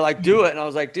gap. And they're like, do it. And I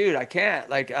was like, dude, I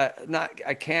can't.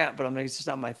 I can't, but I'm like, it's just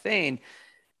not my thing.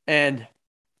 And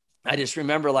I just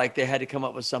remember like they had to come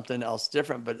up with something else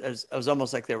different, but it was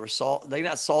almost like they were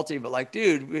not salty, but like,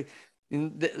 dude,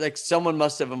 like someone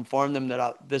must have informed them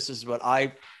that this is what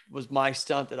was my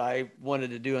stunt that I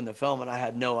wanted to do in the film. And I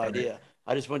had no idea.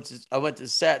 I went to the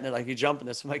set and they're like, you jumping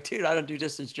this. I'm like, dude, I don't do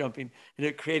distance jumping. And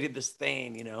it created this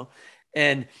thing, you know?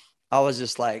 And I was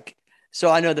just like,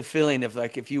 so I know the feeling of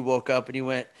like, if you woke up and you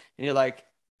went and you're like,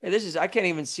 hey, I can't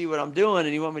even see what I'm doing.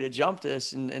 And you want me to jump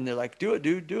this. And they're like, do it,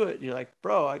 dude, do it. And you're like,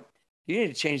 bro, you need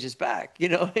to change this back, you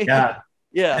know? Yeah.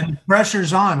 Yeah. And the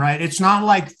pressure's on, right? It's not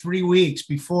like 3 weeks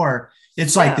before.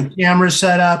 It's like the camera's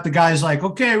set up. The guy's like,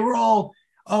 okay, roll.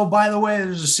 Oh, by the way,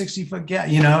 there's a 60-foot gap,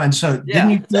 you know? And so didn't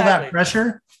you feel that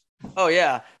pressure? Oh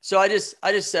yeah. So I just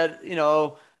said, you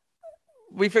know,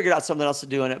 we figured out something else to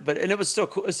do in it, and it was still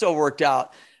cool. It still worked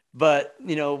out, but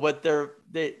you know, what their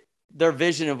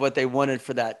vision of what they wanted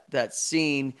for that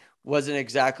scene wasn't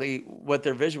exactly what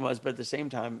their vision was. But at the same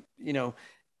time, you know,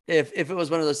 if it was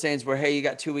one of those things where, hey, you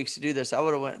got 2 weeks to do this, I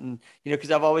would have went and, you know,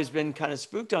 because I've always been kind of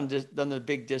spooked on the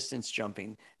big distance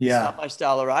jumping. Yeah. It's not my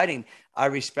style of riding. I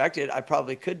respect it. I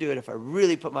probably could do it if I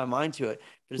really put my mind to it,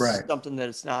 but it's something that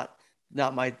it's not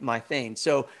my thing.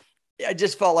 So I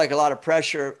just felt like a lot of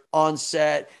pressure on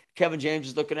set. Kevin James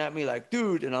is looking at me like,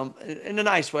 dude, and I'm in a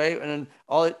nice way. And then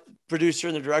the producer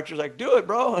and the director's like, do it,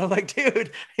 bro. And I'm like,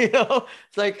 dude, you know,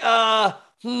 it's like,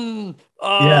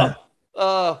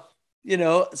 you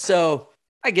know, so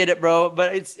I get it, bro,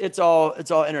 but it's all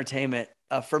entertainment.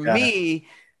 For me,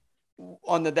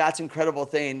 on that's incredible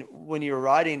thing when you're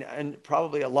riding, and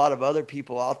probably a lot of other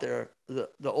people out there, the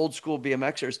old school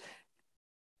BMXers,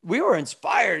 we were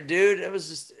inspired, dude.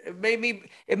 It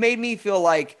made me feel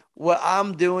like what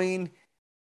I'm doing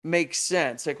makes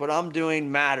sense. Like what I'm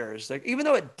doing matters. Like, even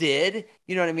though it did,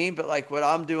 you know what I mean? But like what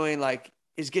I'm doing, like,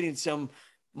 is getting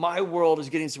my world is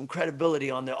getting some credibility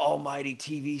on the almighty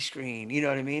TV screen. You know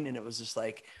what I mean? And it was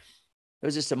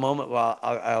just a moment where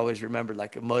I always remembered,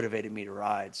 like, it motivated me to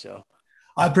ride. So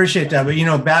I appreciate that. But, you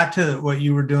know, back to what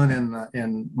you were doing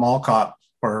in Mall Cop,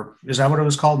 or is that what it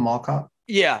was called? Mall Cop?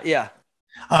 Yeah. Yeah.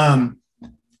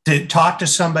 To talk to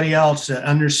somebody else that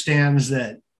understands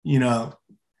that, you know,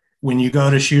 when you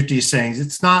go to shoot these things,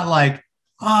 it's not like,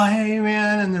 oh, hey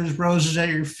man, and there's roses at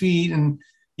your feet and,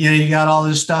 you know, you got all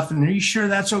this stuff, and are you sure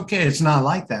that's okay? It's not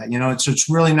like that. You know, it's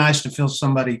really nice to feel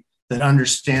somebody that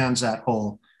understands that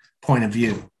whole point of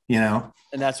view, you know?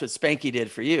 And that's what Spanky did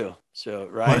for you. So,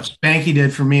 right. What Spanky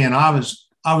did for me. And I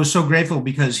was so grateful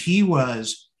because he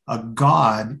was a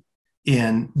god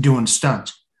in doing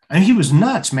stunts. I mean, he was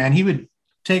nuts, man. He would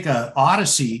take a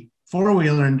Odyssey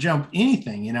 4-wheeler and jump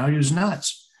anything, you know, he was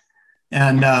nuts.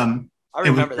 And I remember it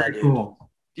was that very dude.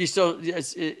 cool. Do you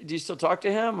still talk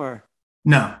to him or?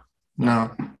 No.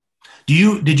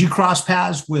 Did you cross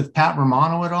paths with Pat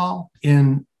Romano at all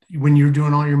when you were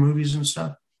doing all your movies and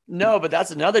stuff? No, but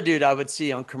that's another dude I would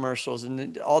see on commercials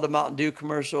and all the Mountain Dew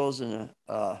commercials and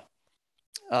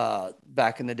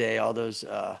back in the day, all those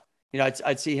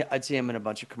I'd see him in a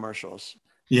bunch of commercials.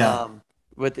 Yeah.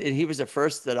 He was the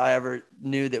first that I ever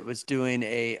knew that was doing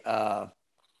he had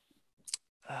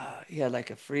like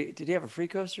did he have a free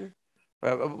coaster?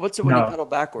 What's it when you pedal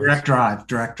backwards?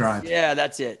 Direct drive. Yeah,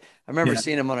 that's it. I remember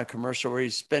seeing him on a commercial where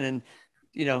he's spinning,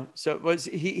 so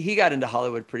he got into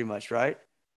Hollywood pretty much, right?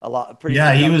 A lot.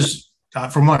 He was,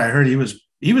 from what I heard, he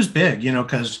was big,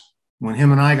 because when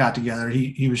him and I got together,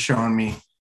 he was showing me,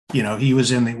 he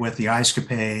was with the Ice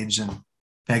Capades, and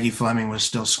Peggy Fleming was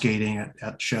still skating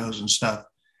at shows and stuff.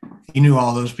 He knew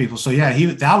all those people. So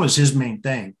that was his main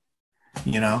thing,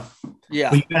 Yeah.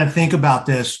 But you got to think about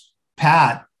this.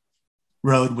 Pat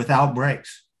rode without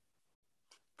brakes.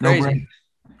 No brakes.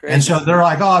 Crazy. And so they're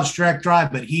like, oh, it's direct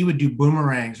drive, but he would do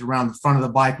boomerangs around the front of the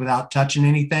bike without touching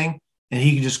anything. And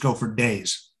he could just go for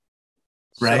days.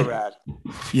 Right. So rad.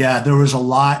 Yeah. There was a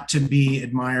lot to be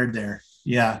admired there.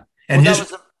 Yeah. And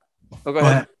go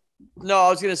ahead. No, I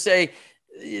was going to say,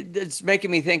 it's making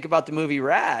me think about the movie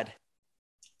Rad.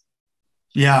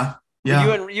 Yeah.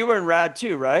 Yeah. You were in Rad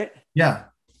too, right? Yeah.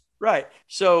 Right.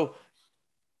 So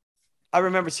I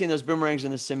remember seeing those boomerangs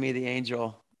in the Send Me the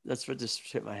Angel. That's what just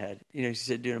hit my head. You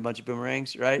said doing a bunch of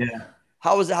boomerangs, right? Yeah.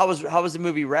 How was the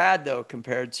movie Rad though,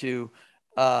 compared to,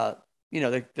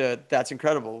 That's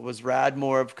Incredible? Was Rad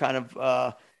more of kind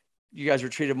of, you guys were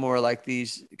treated more like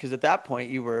these, because at that point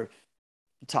you were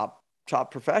top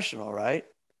professional, right?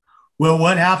 Well,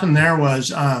 what happened there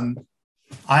was, I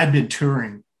had been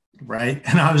touring, right?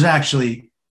 And I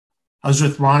was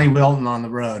with Ronnie Wilton on the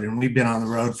road, and we've been on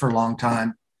the road for a long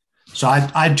time. So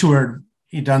I toured.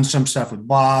 He'd done some stuff with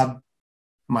Bob,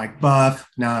 Mike Buff.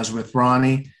 Now I was with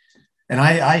Ronnie, and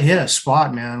I hit a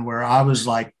spot, man, where I was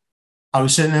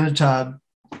sitting in a tub.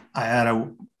 I had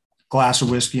a glass of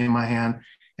whiskey in my hand,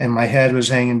 and my head was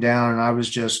hanging down, and I was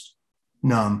just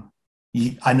numb.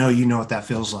 I know you know what that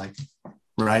feels like,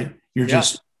 right? You're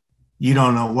just, you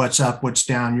don't know what's up, what's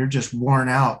down. You're just worn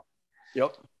out.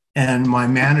 Yep. And my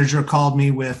manager called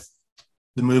me with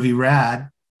the movie Rad,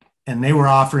 and they were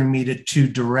offering me to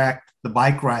direct the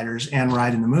bike riders and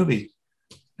ride in the movie.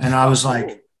 And I was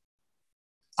like,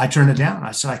 I turned it down.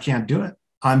 I said, I can't do it.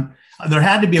 There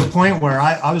had to be a point where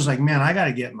I was like, man, I got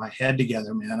to get my head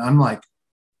together, man.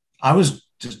 I was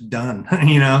just done,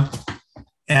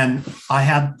 and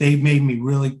they made me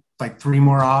really like 3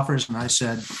 more offers. And I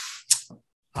said,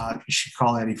 you should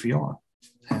call Eddie Fiola.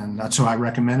 And that's who I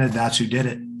recommended. That's who did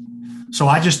it. So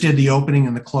I just did the opening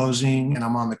and the closing, and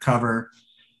I'm on the cover.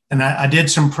 And I did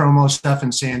some promo stuff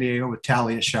in San Diego with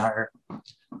Talia Shire.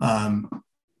 And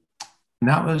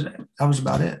that was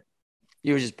about it.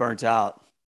 You were just burnt out.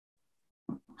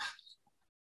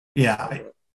 Yeah.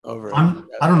 I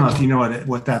don't know if you know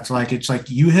what that's like. It's like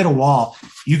you hit a wall.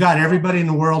 You got everybody in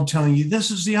the world telling you,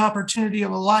 this is the opportunity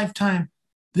of a lifetime.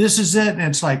 This is it. And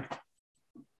it's like,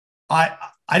 I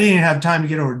didn't even have time to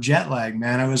get over jet lag,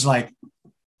 man. I was like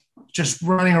just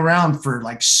running around for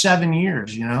like 7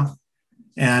 years,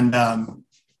 And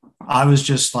I was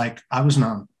just like, I was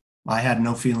numb. I had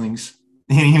no feelings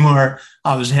anymore.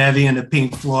 I was heavy into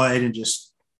Pink Floyd and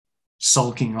just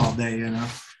sulking all day,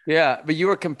 Yeah, but you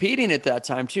were competing at that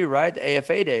time too, right? The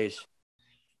AFA days.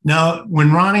 No,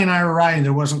 when Ronnie and I were riding,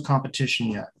 there wasn't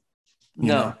competition yet.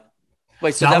 No.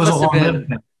 Wait, so that must have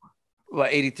been,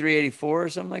 what, 83, 84 or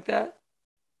something like that?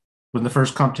 When the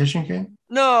first competition came?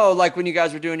 No, like when you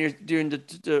guys were doing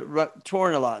the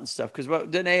touring a lot and stuff. Because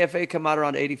didn't AFA come out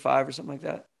around 85 or something like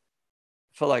that?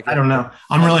 I feel like I don't know.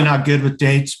 I'm really not good with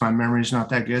dates. My memory's not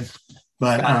that good.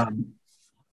 But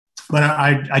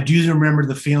I do remember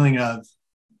the feeling of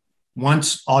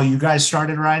once all you guys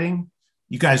started riding,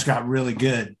 you guys got really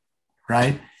good,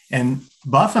 right? And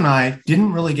Buff and I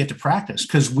didn't really get to practice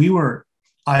because we were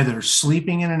either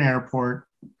sleeping in an airport,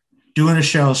 doing a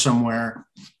show somewhere,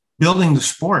 building the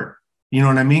sport. You know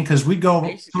what I mean? Because we go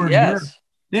towards Europe.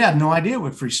 They had no idea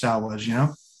what freestyle was,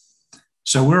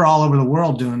 So we're all over the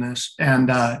world doing this, and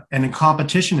the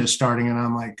competition is starting, and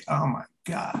I'm like, oh my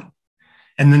God.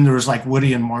 And then there was like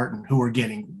Woody and Martin who were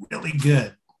getting really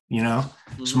good,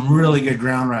 some really good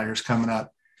ground riders coming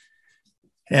up.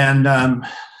 And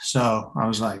so I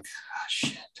was like, oh,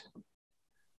 shit.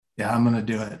 Yeah, I'm going to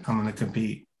do it. I'm going to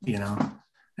compete, And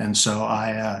And so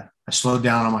I slowed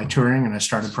down on my touring and I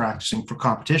started practicing for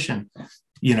competition,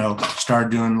 started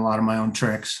doing a lot of my own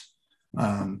tricks,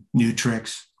 new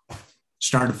tricks,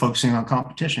 started focusing on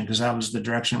competition because that was the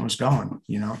direction it was going.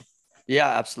 Yeah,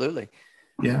 absolutely.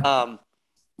 Yeah.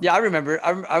 Yeah, I remember.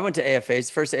 I went to AFAs.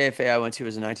 The first AFA I went to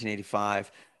was in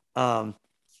 1985. And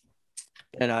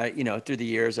through the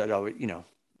years, I'd always,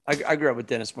 I grew up with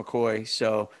Dennis McCoy.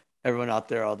 So everyone out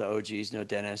there, all the OGs know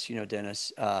Dennis. You know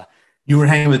Dennis. You were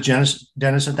hanging with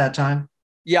Dennis at that time?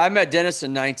 Yeah, I met Dennis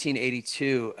in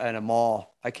 1982 at a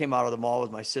mall. I came out of the mall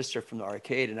with my sister from the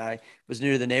arcade, and I was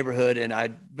new to the neighborhood, and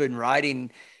I'd been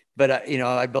riding, but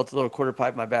I built a little quarter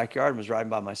pipe in my backyard and was riding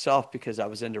by myself because I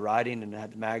was into riding and I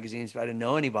had the magazines, but I didn't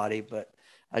know anybody, but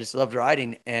I just loved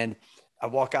riding. And I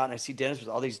walk out and I see Dennis with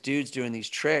all these dudes doing these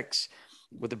tricks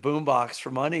with a boombox for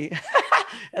money.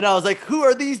 And I was like, who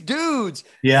are these dudes?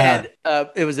 Yeah. And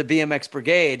it was a BMX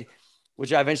brigade,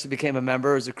 which I eventually became a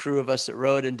member. It was a crew of us that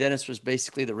rode, and Dennis was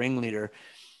basically the ringleader.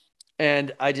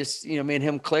 And I just, me and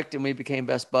him clicked and we became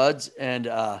best buds. And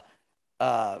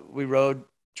we rode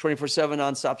 24/7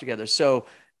 nonstop together. So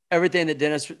everything that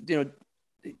Dennis,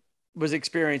 was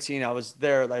experiencing, I was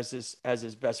there as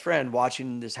his best friend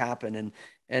watching this happen.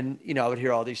 And I would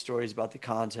hear all these stories about the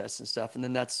contests and stuff. And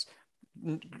then that's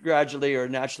gradually or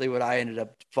naturally what I ended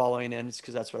up following in,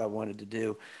 because that's what I wanted to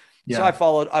do. Yeah. So I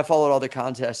followed all the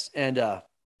contests. And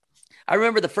I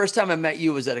remember the first time I met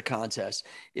you was at a contest.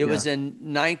 It was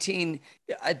in I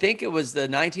think it was the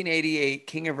 1988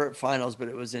 King of Vert finals, but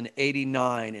it was in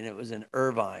 89 and it was in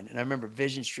Irvine. And I remember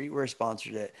Vision Streetwear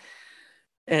sponsored it.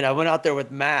 And I went out there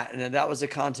with Matt, and that was a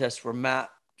contest where Matt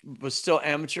was still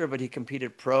amateur, but he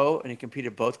competed pro and he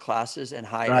competed both classes and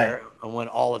high air and won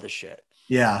all of the shit.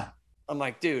 Yeah. I'm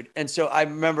like, dude. And so I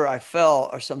remember I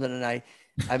fell or something, and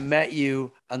I met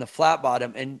you on the flat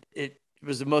bottom, and it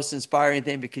was the most inspiring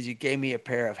thing because you gave me a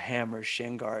pair of Hammer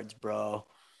shin guards, bro.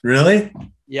 Really?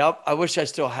 Yep. I wish I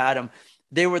still had them.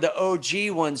 They were the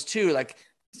OG ones too. Like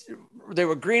they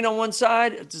were green on one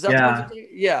side. Is that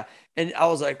yeah. And I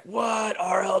was like, what?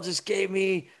 RL just gave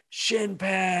me shin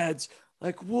pads.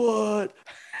 Like what?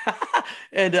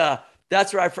 And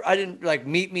that's where I didn't like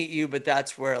meet you, but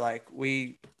that's where like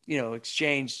we,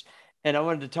 exchanged. And I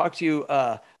wanted to talk to you,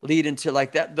 lead into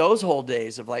like those whole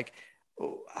days of like,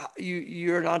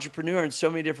 you're an entrepreneur in so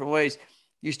many different ways.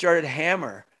 You started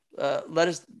Hammer.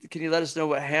 Can you let us know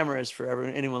what Hammer is for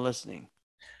anyone listening?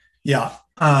 Yeah.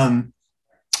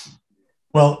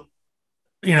 Well,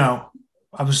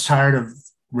 I was tired of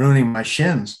ruining my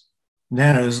shins. And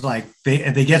then it was like,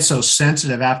 they get so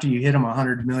sensitive after you hit them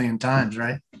 100 million times.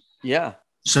 Right. Yeah.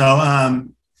 So,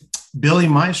 Billy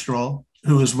Maestro,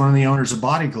 who was one of the owners of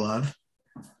Body Glove,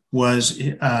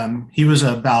 he was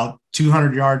about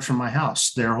 200 yards from my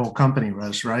house. Their whole company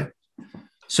was, right.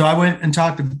 So I went and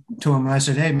talked to him and I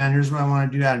said, hey man, here's what I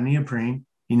want to do out of neoprene,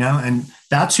 and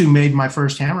that's who made my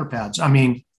first Hammer pads. I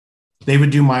mean, they would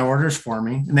do my orders for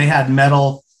me and they had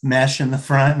metal mesh in the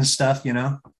front and stuff,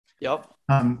 Yep.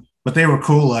 But they were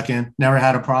cool looking, never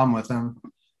had a problem with them.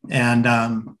 And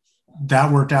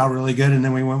that worked out really good. And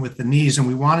then we went with the knees, and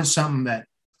we wanted something that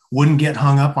wouldn't get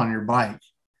hung up on your bike.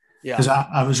 Yeah. Because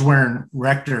I was wearing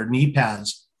Rector knee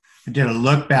pads. I did a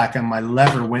look back and my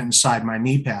lever went inside my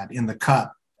knee pad in the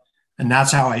cup. And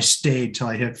that's how I stayed till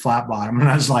I hit flat bottom. And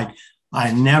I was like,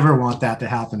 I never want that to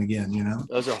happen again,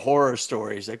 Those are horror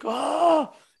stories. Like,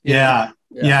 oh. Yeah.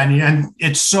 And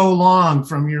it's so long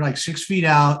from you're like 6 feet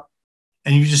out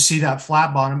and you just see that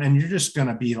flat bottom and you're just going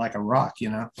to be like a rock,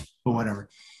 but whatever.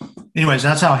 Anyways,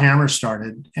 that's how Hammer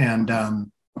started.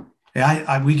 And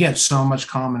we get so much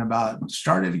comment about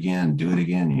start it again, do it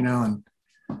again, and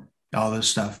all this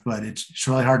stuff, but it's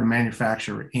really hard to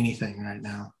manufacture anything right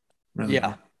now. Really.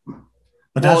 Yeah.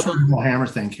 But that's where the whole Hammer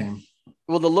thing came.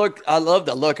 Well, the look, I love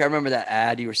the look. I remember that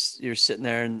ad. You were sitting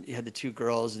there and you had the two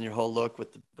girls and your whole look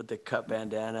with the cut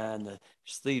bandana and the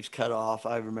sleeves cut off.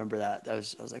 I remember that. I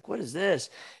was like, what is this?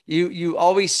 You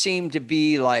always seem to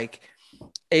be like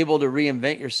able to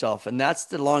reinvent yourself, and that's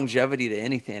the longevity to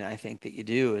anything I think that you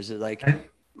do. Is it like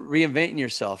reinventing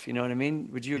yourself? You know what I mean?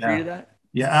 Would you agree to that?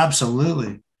 Yeah,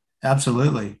 absolutely,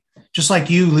 absolutely. Just like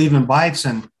you leaving bikes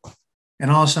and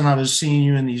all of a sudden I was seeing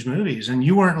you in these movies, and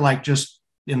you weren't like just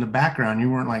in the background. You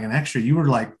weren't like an extra. You were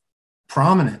like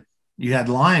prominent. You had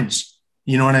lines.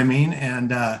 You know what I mean?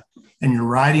 And you're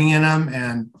riding in them.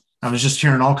 And I was just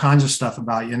hearing all kinds of stuff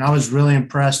about you, and I was really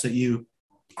impressed that you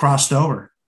crossed over.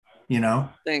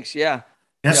 Thanks. Yeah.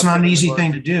 That's not an easy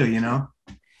thing to do,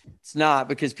 It's not,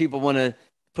 because people want to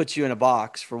put you in a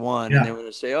box for one, and they want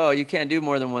to say, oh, you can't do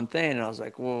more than one thing. And I was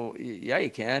like, well, yeah, you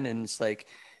can. And it's like,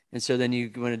 and so then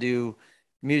you want to do,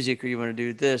 music, or you want to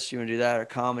do this, you want to do that, or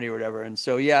comedy or whatever. And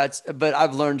so, yeah, but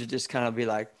I've learned to just kind of be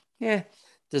like, yeah,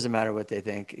 doesn't matter what they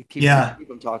think. Keep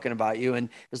them talking about you. And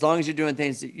as long as you're doing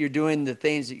the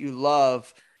things that you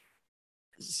love.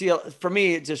 See, for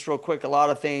me, just real quick, a lot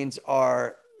of things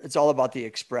it's all about the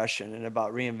expression and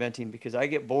about reinventing, because I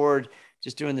get bored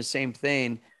just doing the same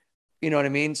thing. You know what I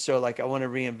mean? So like, I want to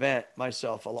reinvent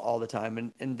myself all the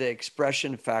time, and the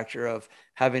expression factor of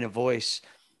having a voice,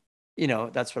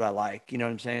 that's what I like. You know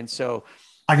what I'm saying? So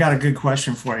I got a good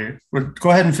question for you.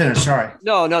 Go ahead and finish. Sorry.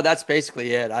 no, that's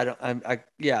basically it.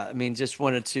 Just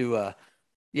wanted to,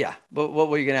 but what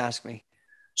were you going to ask me?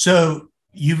 So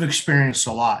you've experienced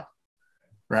a lot,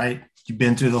 right? You've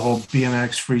been through the whole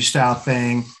BMX freestyle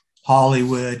thing,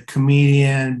 Hollywood,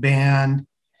 comedian, band.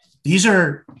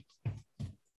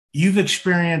 You've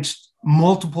experienced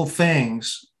multiple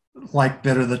things like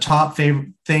that are the top favorite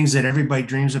things that everybody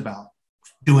dreams about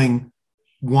doing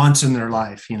once in their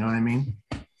life. You know what I mean?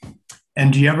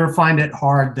 And do you ever find it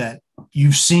hard that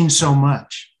you've seen so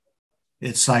much?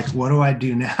 It's like, what do I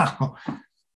do now?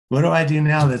 What do I do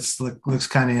now that looks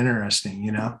kind of interesting, Do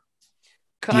you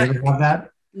ever have that?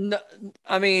 No,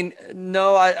 I mean,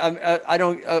 no, I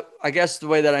don't. I guess the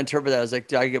way that I interpret that is like,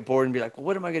 do I get bored and be like, well,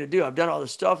 what am I going to do? I've done all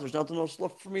this stuff. There's nothing else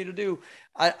left for me to do.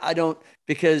 I don't,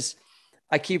 because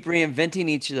I keep reinventing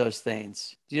each of those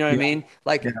things. Do you know what I mean?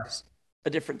 Like a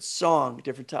different song,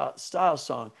 different style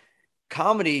song.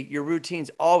 Comedy, your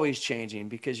routine's always changing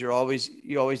because you always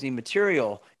need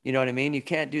material. You know what I mean? You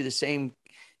can't do the same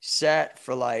set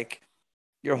for like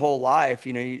your whole life.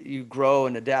 You grow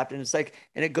and adapt, and it's like,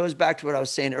 and it goes back to what I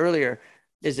was saying earlier,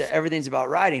 is that everything's about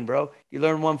riding, bro. You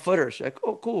learn one footers, you're like,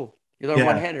 oh, cool. You learn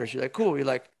one handers, you're like, cool. You're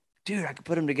like, dude, I could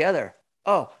put them together.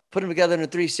 Oh, put them together in a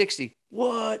 360.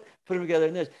 What? Put them together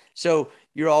in this. So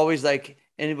you're always like,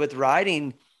 and with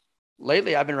riding,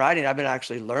 lately I've been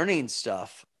actually learning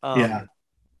stuff.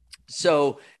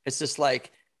 So it's just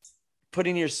like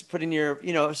putting your,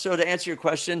 so to answer your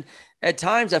question, at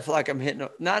times I feel like I'm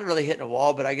not really hitting a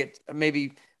wall, but I get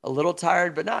maybe a little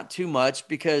tired, but not too much,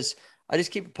 because I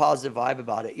just keep a positive vibe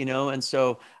about it, And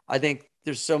so I think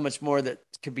there's so much more that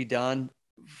could be done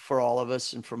for all of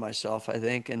us and for myself, I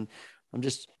think. And I'm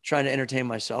just trying to entertain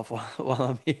myself while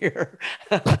I'm here.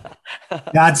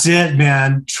 That's it,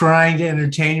 man. Trying to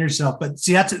entertain yourself. But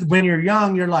see, that's when you're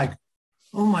young, you're like,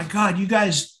 oh my God, you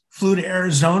guys flew to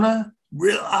Arizona?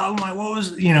 Real? Oh my, what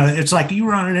was, it's like you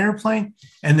were on an airplane.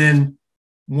 And then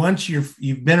once you've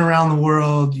been around the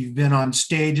world, you've been on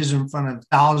stages in front of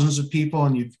thousands of people,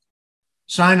 and you've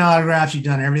signed autographs, you've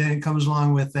done everything that comes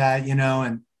along with that,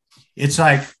 and it's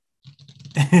like,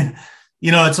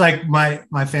 it's like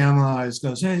my family always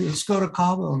goes, hey, let's go to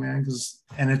Cabo, man.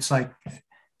 And it's like,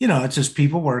 it's just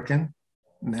people working,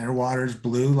 and their water's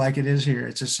blue like it is here.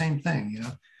 It's the same thing,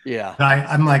 Yeah. But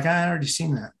I'm like, I already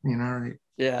seen that, right?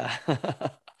 Yeah.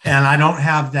 And I don't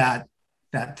have that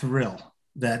thrill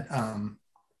that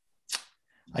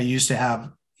I used to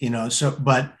have,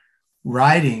 but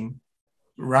riding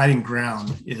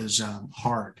ground is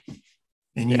hard,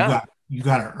 and you got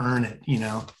to earn it,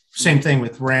 same thing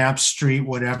with ramps, street,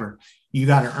 whatever, you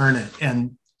got to earn it.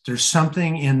 And there's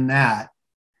something in that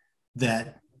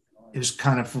is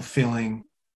kind of fulfilling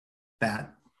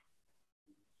that,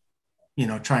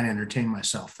 trying to entertain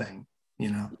myself thing.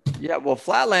 Yeah. Well,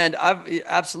 flatland,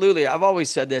 I've always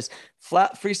said this,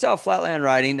 freestyle flatland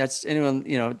riding. That's anyone,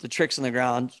 the tricks on the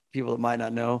ground, people that might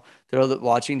not know, they're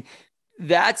watching.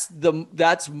 That's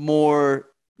more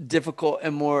difficult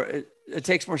and more, it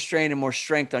takes more strain and more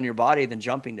strength on your body than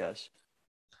jumping does.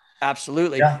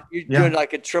 Absolutely. Yeah. You're doing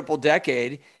like a triple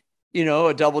decade,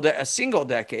 a single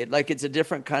decade. Like, it's a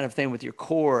different kind of thing with your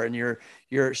core and your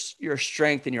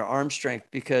strength and your arm strength,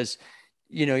 because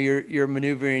you're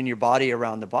maneuvering your body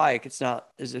around the bike. It's not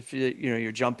as if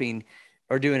you're jumping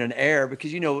or doing an air,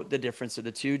 because the difference of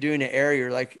the two. Doing an air,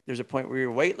 you're like, there's a point where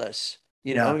you're weightless.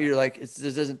 You're like, it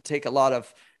doesn't take a lot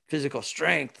of physical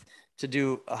strength to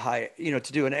do a high, to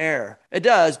do an air. It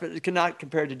does, but it cannot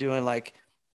compare to doing like,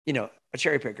 a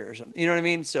cherry picker or something. You know what I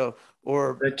mean? So,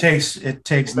 or it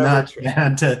takes nuts,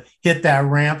 man, to hit that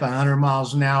ramp 100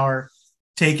 miles an hour,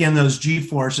 take in those G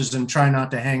forces and try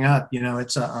not to hang up.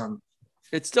 It's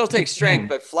it still takes strength,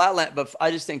 but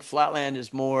I just think flatland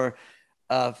is more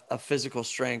of a physical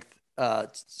strength.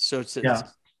 So it's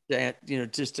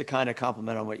just to kind of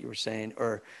compliment on what you were saying,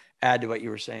 or add to what you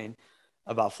were saying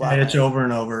about flatland. It's over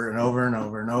and over and over and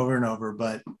over and over and over,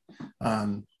 but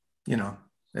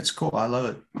it's cool. I love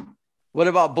it. What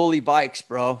about bully bikes,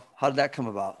 bro? How did that come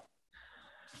about?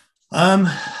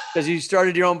 Because you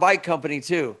started your own bike company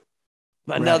too.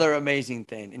 Another amazing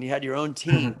thing. And you had your own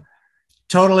team.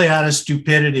 Totally out of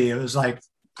stupidity. It was like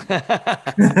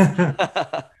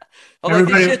I'm like,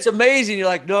 this shit's amazing. You're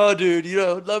like, no, dude,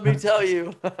 let me tell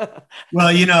you.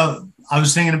 Well, I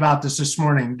was thinking about this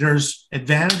morning. There's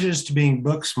advantages to being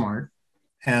book smart,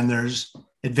 and there's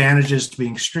advantages to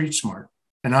being street smart.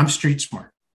 And I'm street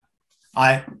smart.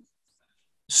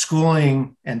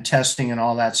 Schooling and testing and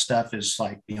all that stuff is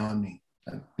like beyond me.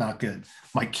 Not good.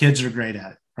 My kids are great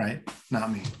at it, right?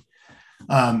 Not me.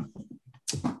 I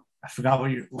forgot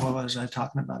what was I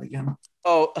talking about again?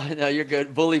 Oh, no, you're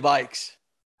good. Bully bikes.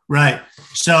 Right.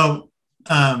 So,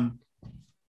 the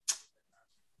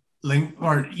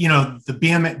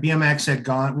BMX had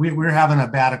gone, we were having a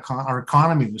bad, our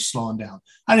economy was slowing down.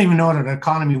 I didn't even know what an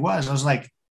economy was. I was like,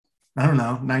 I don't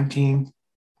know, 19,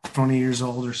 20 years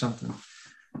old or something.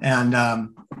 And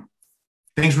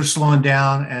things were slowing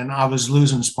down and I was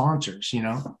losing sponsors,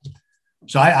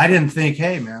 So I didn't think,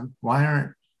 hey man,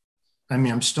 I'm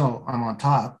on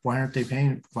top. Why don't they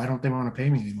want to pay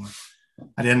me anymore?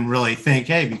 I didn't really think,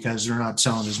 hey, because they're not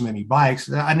selling as many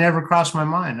bikes. I never crossed my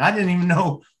mind. I didn't even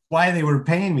know why they were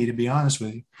paying me, to be honest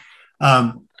with you.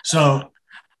 So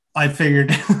I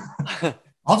figured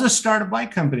I'll just start a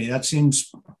bike company. That seems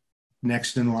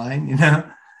next in line,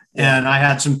 And I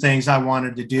had some things I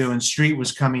wanted to do, and street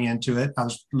was coming into it. I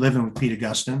was living with Pete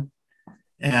Augustin.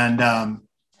 And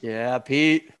yeah,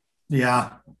 Pete.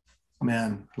 Yeah,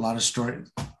 man, a lot of stories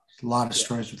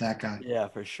with that guy. Yeah,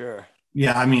 for sure.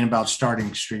 Yeah, I mean, about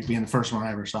starting street, being the first one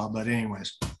I ever saw. But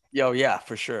anyways. Yo, yeah,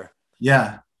 for sure.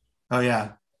 Yeah. Oh,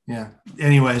 yeah. Yeah.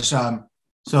 Anyways, so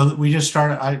we just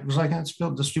started. I was like, let's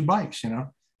do bikes, and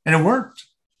it worked.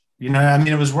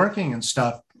 It was working and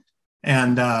stuff.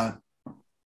 And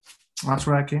that's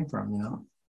where I came from,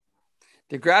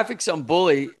 The graphics on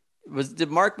Bully, did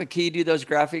Mark McKee do those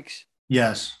graphics?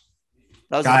 Yes.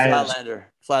 That was a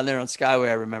Flatlander on Skyway.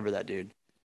 I remember that dude.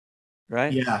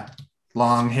 Right? Yeah.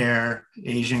 Long hair,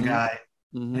 Asian guy.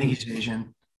 Mm-hmm. I think he's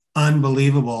Asian.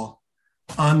 Unbelievable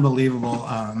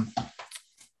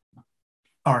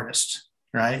artist.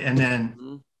 Right. And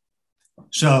then,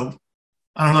 so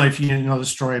I don't know if you know the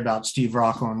story about Steve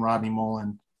Rocco and Rodney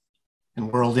Mullen and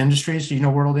World Industries. Do you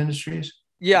know World Industries?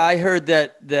 Yeah, I heard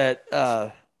that,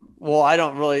 well,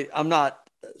 I'm not,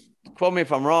 quote me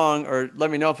if I'm wrong, or let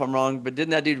me know if I'm wrong, but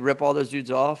didn't that dude rip all those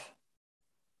dudes off?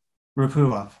 Rip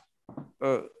who off?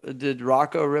 Did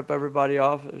Rocco rip everybody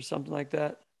off or something like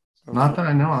that? Not that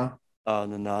I know of. Oh,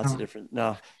 no, it's different.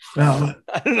 No. No.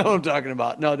 I don't know what I'm talking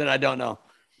about. No, then I don't know.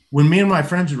 When me and my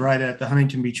friends would ride at the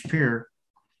Huntington Beach Pier,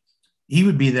 he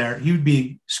would be there. He would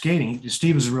be skating.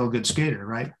 Steve was a real good skater,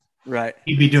 right? Right.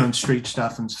 He'd be doing street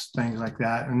stuff and things like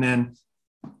that. And then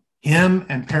him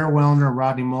and Per Wellner and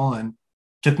Rodney Mullen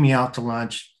took me out to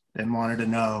lunch and wanted to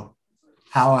know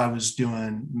how I was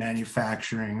doing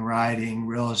manufacturing, riding,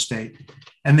 real estate.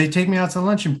 And they take me out to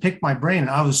lunch and pick my brain.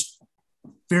 I was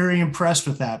very impressed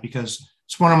with that because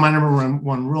it's one of my number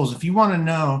one rules. If you want to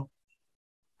know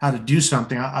how to do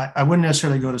something, I wouldn't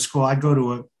necessarily go to school. I'd go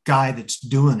to a guy that's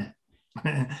doing it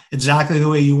exactly the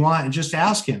way you want and just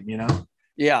ask him,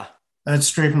 Yeah. That's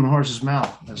straight from the horse's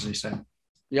mouth, as they say.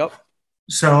 Yep.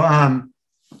 So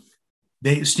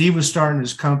Steve was starting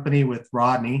his company with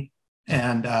Rodney,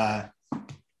 and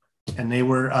they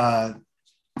were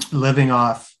living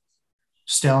off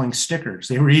selling stickers.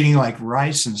 They were eating like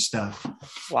rice and stuff.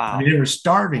 Wow. They were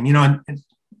starving, and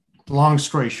long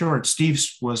story short, Steve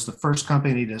was the first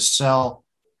company to sell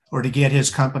or to get his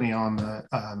company on the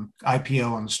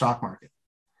IPO on the stock market,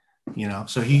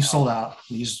 so he sold out.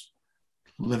 He's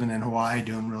living in Hawaii,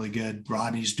 doing really good.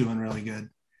 Rodney's doing really good.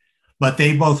 But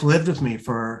they both lived with me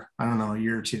for, I don't know, a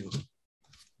year or two.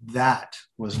 That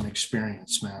was an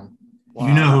experience, man. Wow.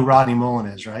 You know who Rodney Mullen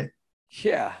is, right?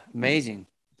 Yeah, amazing.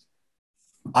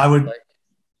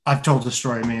 I've told the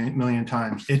story a million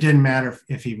times. It didn't matter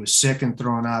if he was sick and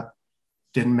throwing up.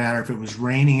 Didn't matter if it was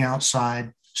raining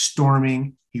outside,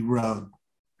 storming, he rode.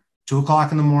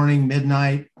 2:00 in the morning,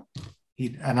 midnight.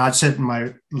 And I'd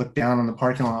look down on the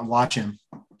parking lot and watch him.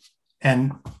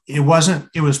 And it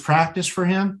was practice for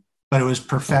him, but it was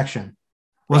perfection. It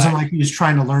wasn't like he was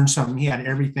trying to learn something. He had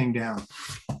everything down.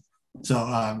 So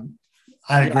I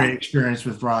had a great experience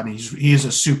with Rodney. He's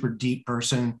a super deep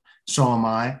person. So am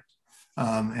I.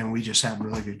 And we just had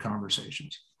really good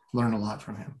conversations. Learned a lot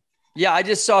from him. Yeah, I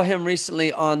just saw him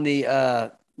recently on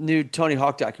the new Tony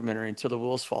Hawk documentary, Until the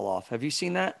Wheels Fall Off. Have you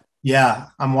seen that? Yeah,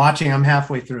 I'm watching. I'm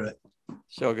halfway through it.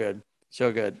 So good.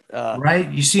 So good. Right?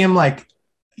 You see him like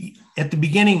at the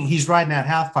beginning, he's riding that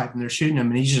half pipe and they're shooting him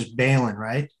and he's just bailing,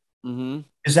 right? Mm-hmm.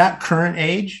 Is that current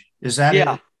age? Is that it?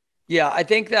 Yeah. I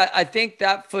think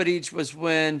that footage was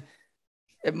when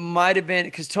It might have been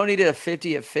because Tony did a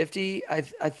 50 at 50. I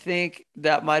think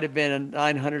that might have been a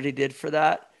 900 he did for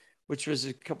that, which was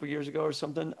a couple years ago or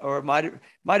something, or it might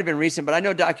have been recent. But I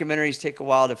know documentaries take a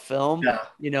while to film. Yeah.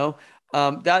 You know,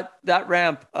 that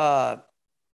ramp. I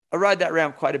ride that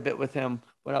ramp quite a bit with him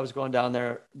when I was going down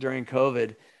there during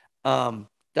COVID.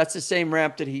 That's the same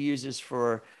ramp that he uses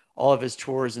for all of his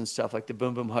tours and stuff, like the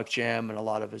Boom Boom Huck Jam and a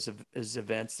lot of his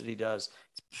events that he does.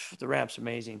 The ramp's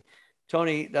amazing.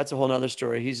 Tony, that's a whole nother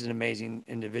story. He's an amazing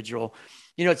individual.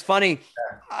 You know, it's funny.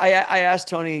 I asked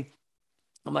Tony,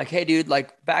 I'm like, hey, dude,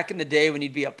 like back in the day when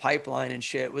you'd be at Pipeline and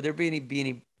shit, would there be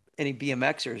any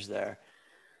BMXers there?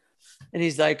 And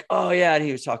he's like, oh yeah. And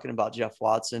he was talking about Jeff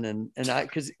Watson and I,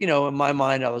 cause you know, in my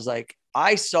mind, I was like,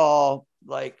 I saw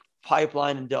like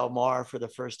Pipeline and Del Mar for the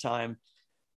first time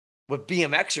with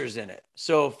BMXers in it.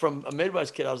 So from a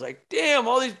Midwest kid, I was like, damn,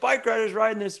 all these bike riders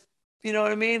riding this, you know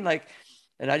what I mean? Like,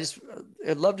 and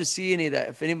I'd love to see any of that.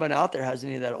 If anyone out there has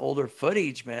any of that older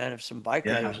footage, man, if some bike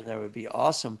riders in there would be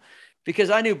awesome. Because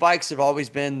I knew bikes have always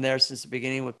been there since the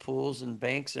beginning with pools and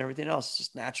banks and everything else. It's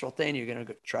just a natural thing. You're going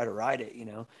to try to ride it, you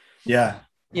know? Yeah.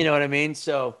 You know what I mean?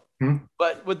 So,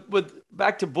 but with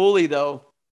back to Bully though.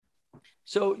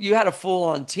 So you had a full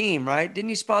on team, right? Didn't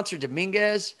you sponsor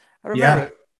Dominguez? I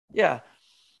remember. Yeah.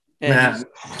 And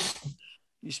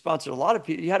you sponsored a lot of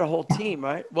people. You had a whole team,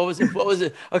 right? What was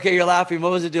it? Okay. You're laughing.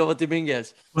 What was the deal with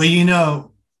Dominguez? Well, you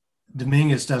know,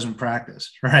 Dominguez doesn't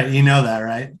practice, right? You know that,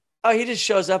 right? Oh, he just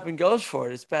shows up and goes for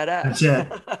it. It's badass. That's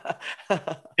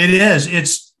it. It is.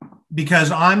 It's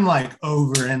because I'm like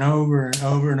over and over and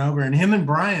over and over. And him and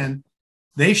Brian,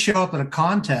 they show up at a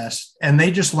contest and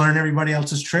they just learn everybody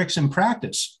else's tricks in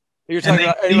practice. You're talking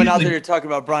about anyone out there? You're talking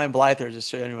about Brian Blyther, just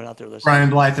so anyone out there listening.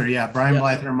 Brian Blyther, yeah. Brian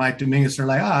Blyther and Mike Dominguez are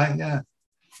like, yeah.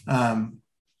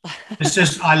 It's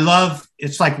just,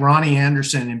 it's like Ronnie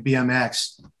Anderson in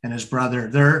BMX and his brother.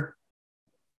 They're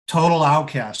total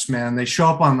outcasts, man. They show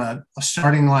up on a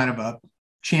starting line of a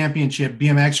championship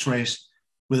BMX race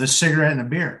with a cigarette and a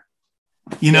beer,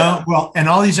 you know? Well, and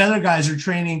all these other guys are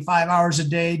training 5 hours a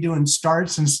day doing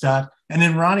starts and stuff. And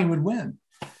then Ronnie would win.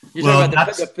 You're talking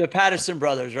about the Patterson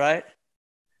brothers, right?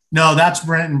 No, that's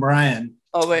Brent and Brian.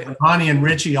 Oh, wait. Ronnie and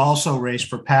Richie also raced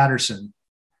for Patterson.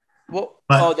 Well,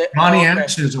 but Ronnie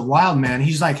Anderson is a wild man.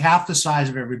 He's like half the size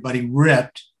of everybody,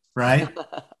 ripped, right?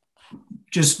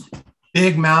 Just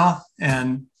big mouth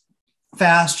and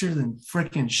faster than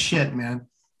freaking shit, man.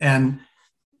 And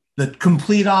the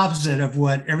complete opposite of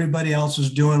what everybody else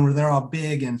was doing, where they're all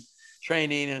big and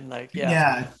training and like,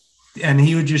 And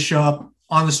he would just show up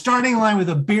on the starting line with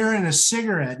a beer and a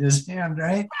cigarette in his hand,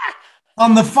 right?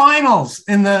 On the finals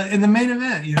in the main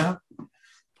event, you know?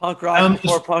 Punk rock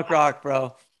before punk rock,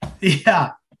 bro.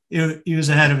 Yeah. He was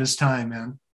ahead of his time,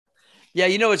 man. Yeah,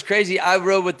 you know what's crazy? I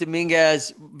rode with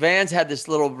Dominguez. Vans had this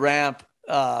little ramp,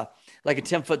 like a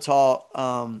 10-foot tall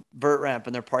vert ramp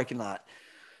in their parking lot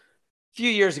a few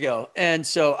years ago. And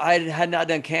so I had not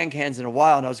done cans in a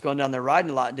while, and I was going down there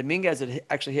riding a lot. And Dominguez had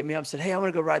actually hit me up and said, hey, I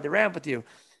want to go ride the ramp with you.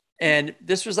 And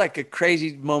this was like a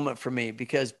crazy moment for me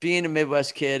because being a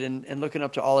Midwest kid and looking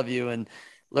up to all of you and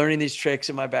learning these tricks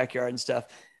in my backyard and stuff,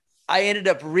 I ended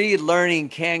up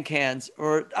relearning cans,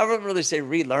 or I wouldn't really say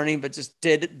relearning, but just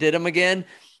did them again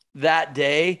that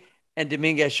day. And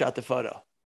Dominguez shot the photo.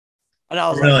 And I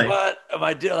was like, what am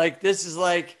I doing? Like, this is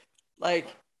like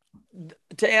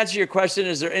to answer your question,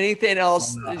 is there anything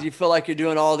else that you feel like you're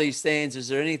doing all these things? Is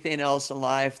there anything else in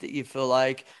life that you feel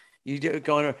like you do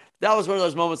going? That was one of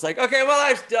those moments like, okay, my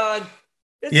life's done.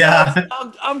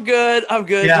 I'm good.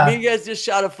 Yeah. Dominguez just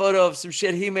shot a photo of some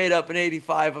shit he made up in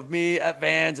 '85 of me at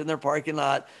Vans in their parking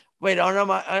lot. Wait,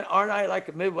 aren't I like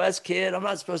a Midwest kid? I'm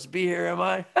not supposed to be here, am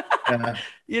I? Yeah.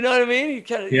 You know what I mean? You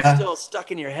kind of still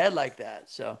stuck in your head like that.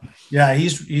 So yeah,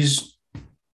 he's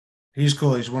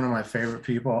cool. He's one of my favorite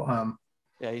people.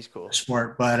 Yeah, he's cool.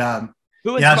 Sport, but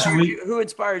who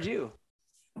inspired you?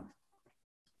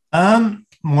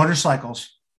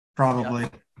 Motorcycles, probably.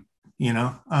 You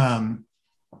know,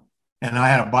 and I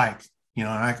had a bike. You know,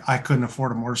 and I couldn't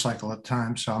afford a motorcycle at the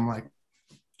time, so I'm like,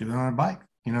 do it on a bike.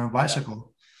 You know, a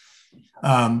bicycle.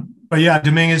 Yeah. But yeah,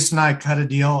 Dominguez and I cut a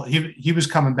deal. He was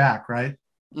coming back, right?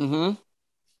 Mm-hmm.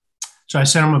 So I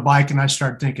sent him a bike, and I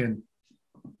started thinking,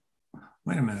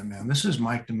 wait a minute, man, this is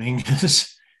Mike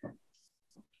Dominguez.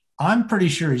 I'm pretty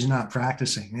sure he's not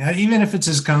practicing. Even if it's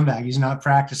his comeback, he's not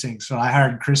practicing. So I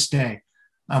hired Chris Day.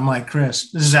 I'm like,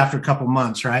 Chris, this is after a couple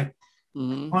months, right?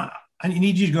 Mm-hmm. Well, I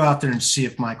need you to go out there and see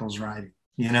if Michael's riding,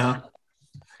 you know,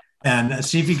 and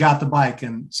see if he got the bike.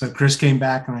 And so Chris came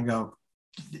back, and I go,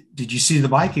 did you see the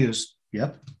bike? He goes,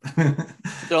 Yep.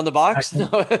 They're on the box? No.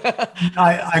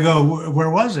 I go, where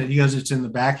was it? He goes, it's in the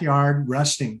backyard,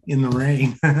 rusting in the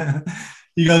rain.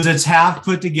 He goes, it's half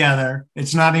put together.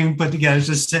 It's not even put together. It's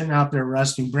just sitting out there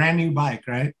rusting. Brand new bike,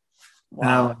 right?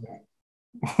 Wow.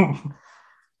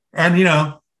 And, you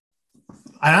know,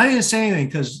 and I didn't say anything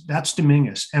because that's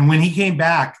Dominguez. And when he came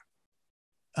back,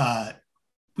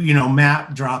 you know,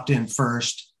 Matt dropped in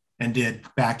first and did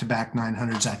back-to-back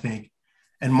 900s, I think.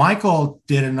 And Michael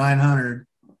did a 900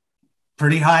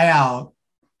 pretty high out.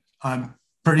 I'm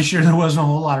pretty sure there wasn't a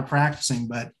whole lot of practicing,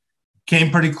 but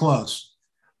came pretty close.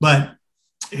 But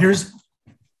here's,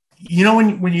 you know,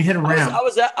 when you hit a ramp. I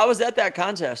was at that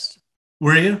contest.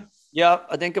 Were you? Yeah,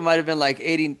 I think it might have been like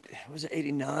 80. Was it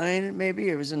 89? Maybe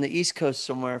it was in the East Coast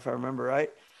somewhere, if I remember right.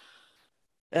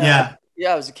 Yeah.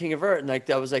 Yeah, it was the King of Vert, and like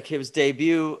that was like his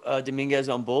debut, Dominguez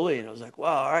on Bully, and I was like,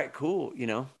 wow, all right, cool, you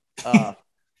know.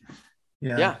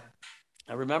 Yeah,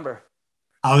 I remember.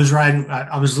 I was riding.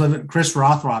 I was living. Chris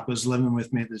Rothrock was living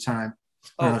with me at the time.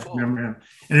 I don't know if you remember him.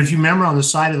 And if you remember, on the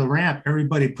side of the ramp,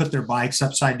 everybody put their bikes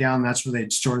upside down. That's where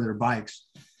they'd store their bikes.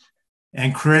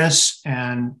 And Chris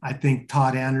and I think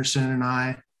Todd Anderson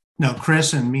and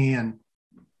Chris and me and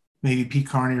maybe Pete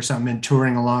Carney or something, been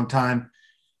touring a long time.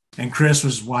 And Chris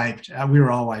was wiped. We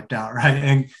were all wiped out, right?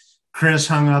 And Chris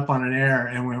hung up on an air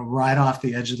and went right off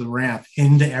the edge of the ramp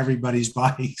into everybody's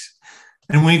bikes.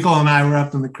 And Winkle and I were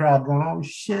up in the crowd going, oh,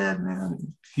 shit,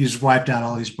 man. He just wiped out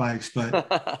all these bikes. But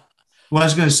what I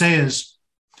was going to say is,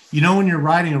 you know, when you're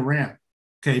riding a ramp,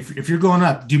 okay, if you're going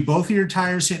up, do both of your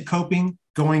tires hit coping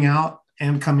going out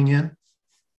and coming in?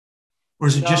 Or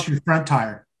is it just your front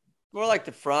tire? More like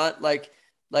the front,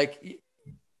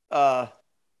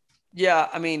 yeah,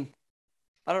 I mean,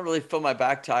 I don't really feel my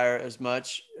back tire as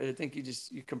much. I think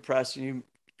you compress and you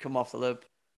come off the lip.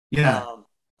 Yeah.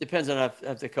 Depends on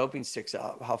if the coping sticks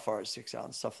out, how far it sticks out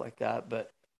and stuff like that. But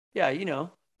yeah, you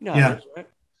know how it is,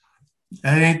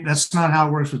 right? That's not how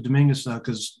it works with Dominguez though,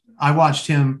 because I watched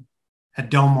him at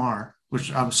Del Mar,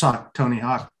 which I saw Tony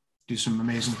Hawk do some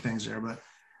amazing things there, but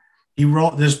he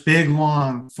rolled this big,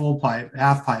 long, full pipe,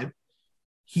 half pipe.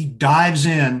 He dives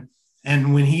in,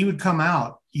 and when he would come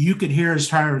out, you could hear his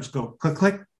tires go click,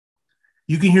 click.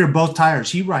 You can hear both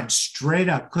tires. He rides straight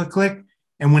up, click, click.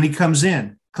 And when he comes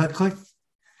in, click, click.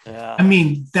 Yeah. I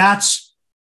mean, that's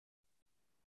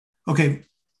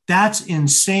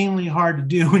insanely hard to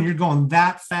do when you're going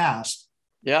that fast.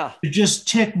 Yeah. To just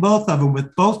tick both of them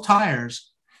with both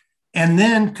tires, and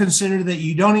then consider that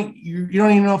you don't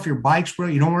even know if your bike's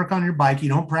broke. You don't work on your bike. You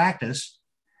don't practice.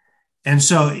 And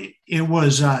so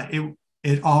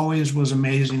it always was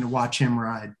amazing to watch him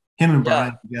ride. Him and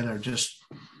Brian together, just,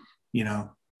 you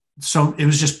know, so it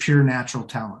was just pure natural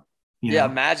talent. You know?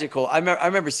 Magical. I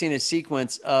remember seeing a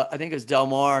sequence. I think it was Del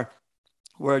Mar,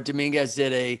 where Dominguez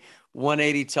did a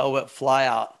 180 tail whip fly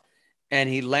out, and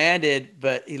he landed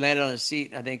on his seat.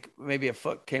 And I think maybe a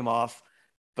foot came off,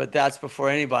 but that's before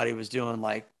anybody was doing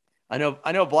like. I know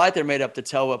Blyther made up the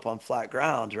tail whip on flat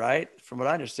ground, right? From what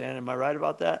I understand, am I right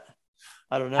about that?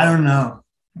 I don't know.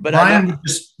 But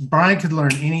Brian could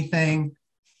learn anything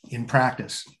in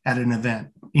practice at an event,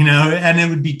 you know, and it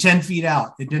would be 10 feet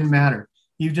out. It didn't matter.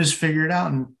 You just figure it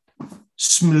out and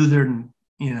smoother and,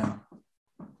 you know.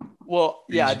 Well,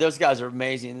 yeah, those guys are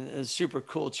amazing. Super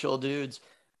cool, chill dudes.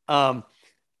 I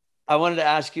wanted to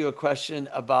ask you a question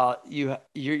about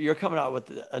you're coming out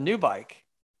with a new bike.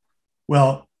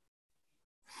 Well,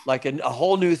 like a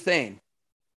whole new thing.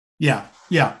 Yeah.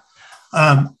 Yeah.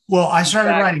 Well, I started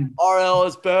riding. RL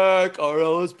is back.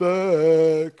 RL is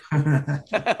back.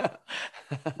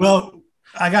 Well,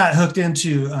 I got hooked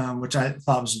into, which I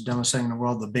thought was the dumbest thing in the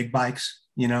world, the big bikes,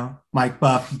 you know, Mike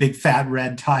Buff, big fat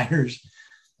red tires.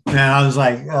 And I was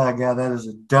like, oh God, that is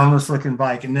the dumbest looking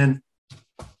bike. And then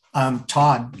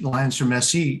Todd Lyons from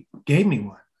SC gave me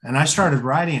one, and I started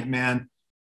riding it, man.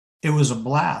 It was a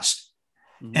blast.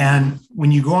 Mm-hmm. And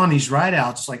when you go on these ride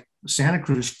outs, like Santa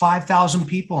Cruz, 5,000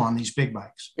 people on these big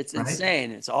bikes. It's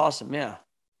insane. It's awesome. Yeah.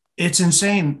 It's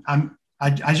insane.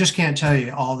 I just can't tell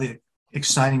you all the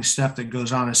exciting stuff that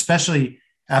goes on, especially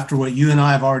after what you and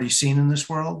I have already seen in this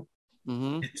world.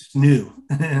 Mm-hmm. It's new.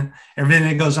 Everything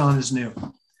that goes on is new.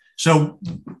 So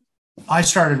I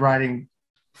started riding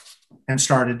and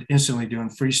started instantly doing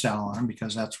freestyle on them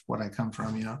because that's what I come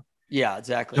from, you know? Yeah,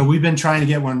 exactly. So we've been trying to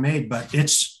get one made, but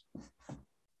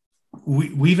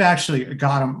we've actually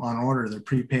got them on order. They're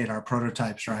prepaid, our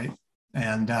prototypes, right?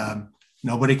 And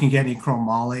nobody can get any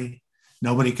chromoly.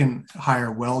 Nobody can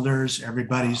hire welders.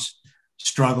 Everybody's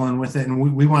struggling with it. And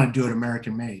we want to do it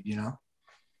American made, you know?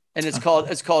 And it's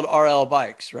called RL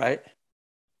bikes, right?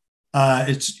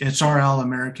 It's RL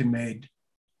American made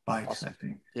bikes, Awesome. I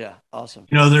think. Yeah. Awesome.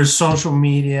 There's social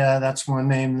media. That's one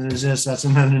name. There's this, that's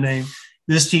another name.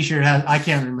 This t-shirt I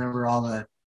can't remember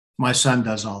my son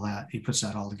does all that. He puts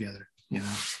that all together,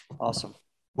 Awesome.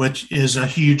 Which is a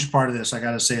huge part of this. I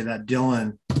got to say that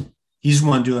Dylan, he's the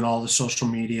one doing all the social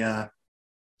media,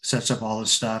 sets up all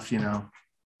this stuff,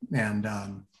 and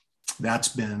that's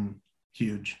been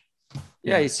huge.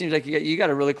 Yeah. It seems like you got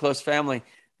a really close family.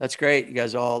 That's great. You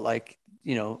guys all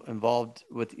involved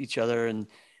with each other and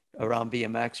around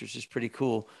BMX, which is pretty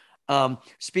cool.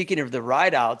 Speaking of the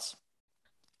ride outs,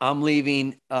 I'm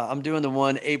leaving. I'm doing the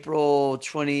one April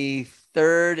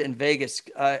 23rd in Vegas.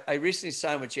 I recently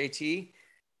signed with JT,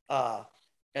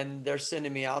 and they're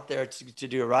sending me out there to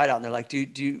do a ride out. And they're like, do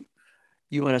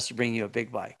you want us to bring you a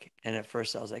big bike? And at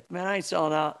first I was like, man, I ain't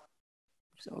selling out.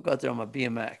 So I'll go out there on my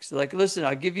BMX. They're like, listen,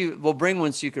 we'll bring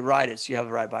one so you can ride it. So you have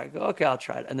a ride bike. I go, okay, I'll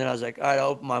try it. And then I was like, all right, I'll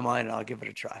open my mind and I'll give it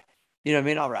a try. You know what I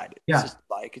mean? I'll ride it. Yeah. It's just a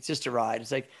bike. It's just a ride.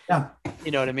 It's like, yeah. You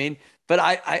know what I mean? But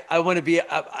I want to be,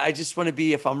 I just want to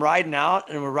be, if I'm riding out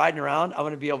and we're riding around, I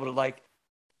want to be able to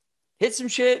hit some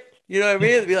shit. You know what I mean?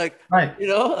 It'd be like, right.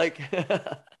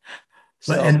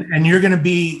 So. And you're going to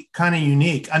be kind of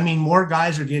unique. I mean, more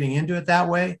guys are getting into it that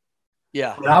way.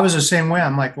 Yeah. But I was the same way.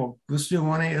 I'm like, well, let's do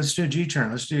 180, let's do a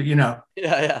G-turn. Let's do,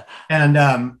 Yeah.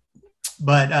 And,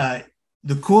 but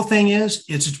the cool thing is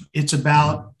it's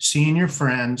about seeing your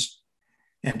friends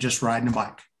and just riding a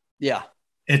bike. Yeah.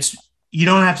 You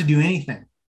don't have to do anything.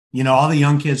 All the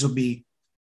young kids will be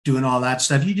doing all that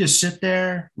stuff. You just sit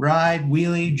there, ride,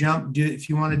 wheelie, jump, do it if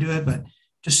you want to do it, but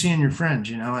just seeing your friends,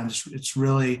 and it's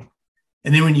really,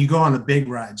 and then when you go on the big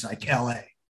rides like LA,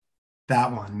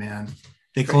 that one, man,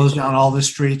 they close down all the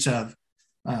streets of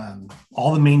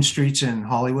all the main streets in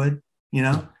Hollywood,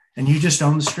 and you just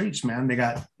own the streets, man.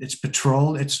 It's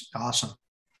patrolled. It's awesome.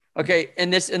 Okay.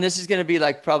 And this is going to be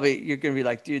probably you're going to be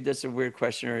like, dude, that's a weird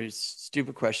question or a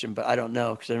stupid question, but I don't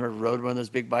know. Cause I never rode one of those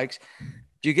big bikes.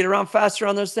 Do you get around faster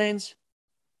on those things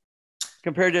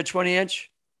compared to a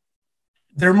 20-inch?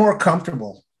 They're more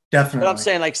comfortable. Definitely. But I'm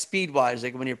saying speed wise,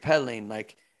 when you're pedaling, or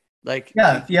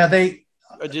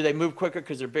do they move quicker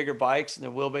because they're bigger bikes and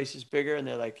their wheelbase is bigger and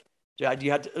they're do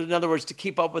you have to, in other words, to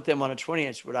keep up with them on a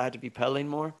 20-inch, would I have to be pedaling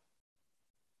more?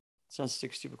 Sounds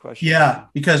like a stupid question. Yeah,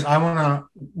 because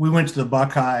we went to the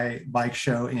Buckeye bike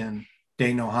show in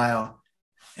Dayton, Ohio,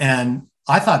 and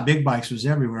I thought big bikes was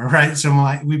everywhere, right? So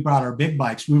we brought our big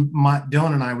bikes.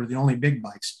 Dylan and I were the only big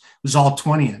bikes. It was all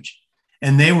 20-inch,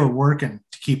 and they were working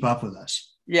to keep up with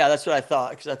us. Yeah, that's what I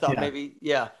thought, because I thought maybe,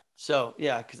 yeah. So,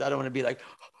 yeah, because I don't want to be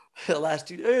the last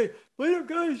dude, hey, wait up,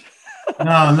 guys.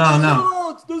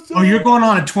 No. Oh, you're going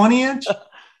on a 20-inch?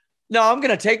 No, I'm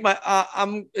going to take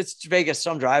it's Vegas,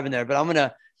 so I'm driving there, but I'm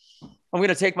going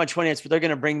to take my 20-inch, but they're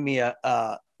going to bring me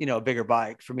a bigger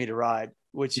bike for me to ride,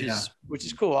 which is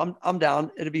cool. I'm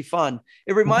down. It'll be fun.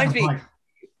 It reminds me,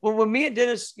 when me and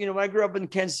Dennis, when I grew up in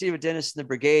Kansas City with Dennis and the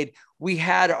brigade, we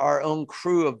had our own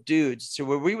crew of dudes. So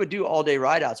where we would do all day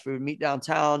ride outs, we would meet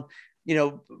downtown,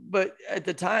 but at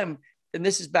the time, and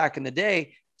this is back in the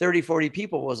day, 30, 40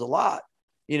 people was a lot.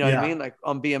 You know what I mean?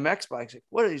 On BMX bikes,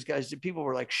 what are these guys? People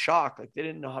were shocked. They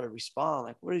didn't know how to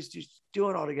respond. What are these dudes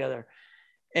doing all together?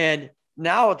 And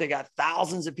now they got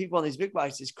thousands of people on these big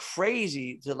bikes. It's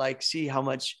crazy to see how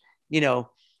much,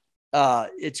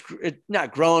 it's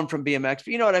not growing from BMX, but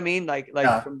you know what I mean?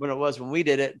 From when it was when we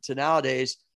did it to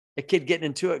nowadays, a kid getting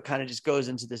into it kind of just goes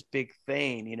into this big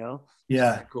thing,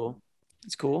 Yeah. It's cool.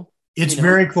 It's cool. It's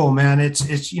very cool, man. It's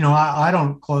I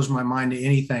don't close my mind to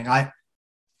anything.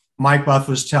 Mike Buff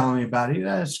was telling me about it.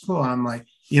 Yeah, it's cool. And I'm like,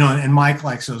 and Mike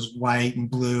likes those white and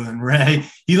blue and red.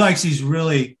 He likes these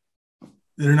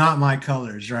they're not my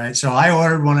colors, right? So I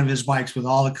ordered one of his bikes with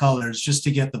all the colors just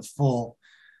to get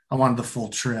I wanted the full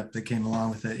trip that came along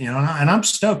with it, and I'm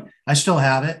stoked. I still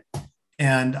have it.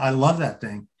 And I love that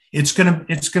thing. It's going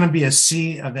to be a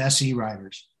sea of SE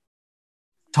riders.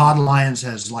 Todd Lyons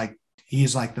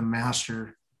he's the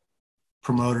master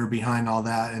promoter behind all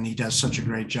that, and he does such a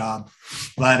great job.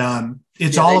 But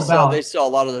it's all about they sell a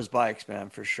lot of those bikes, man,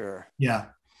 for sure. Yeah,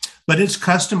 but it's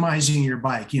customizing your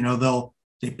bike.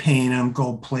 They paint them,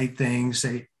 gold plate things.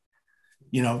 They,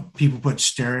 people put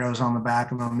stereos on the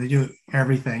back of them. They do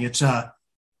everything. It's a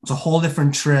whole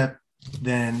different trip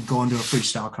than going to a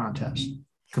freestyle contest.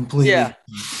 Completely.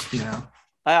 Yeah.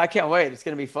 I can't wait. It's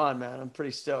going to be fun, man. I'm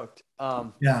pretty stoked.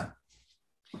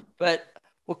 But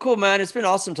well, cool, man. It's been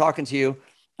awesome talking to you.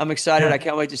 I'm excited. I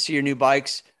can't wait to see your new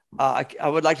bikes. I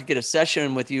would like to get a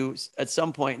session with you at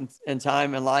some point in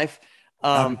time in life.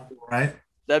 Right.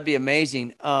 That'd be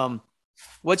amazing.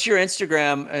 What's your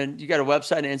Instagram? And you got a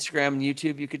website and Instagram and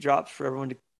YouTube you could drop for everyone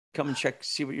to come and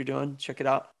see what you're doing. Check it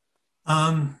out.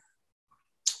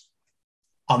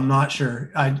 I'm not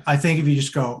sure. I think if you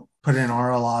just go put in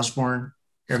RL Osborn,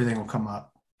 everything will come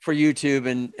up. For YouTube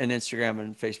and Instagram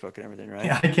and Facebook and everything, right?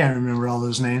 Yeah, I can't remember all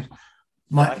those names.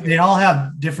 They all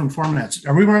have different formats.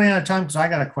 Are we running out of time? Because I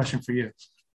got a question for you.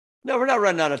 No, we're not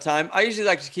running out of time. I usually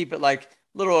like to keep it like a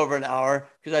little over an hour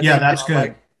because that's good.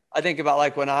 Like, I think about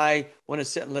like when I want to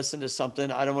sit and listen to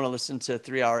something, I don't want to listen to a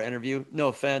 3-hour interview. No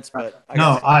offense, but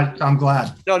I'm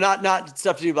glad. No, not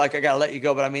stuff to do. Like I got to let you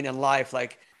go. But I mean, in life,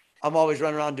 like I'm always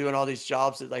running around doing all these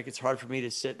jobs that like, it's hard for me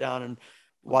to sit down and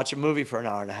watch a movie for an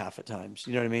hour and a half at times.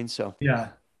 You know what I mean? So, yeah.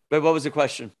 But what was the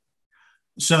question?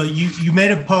 So you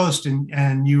made a post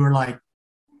and you were like,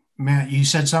 man, you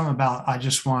said something about, I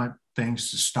just want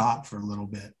things to stop for a little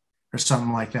bit or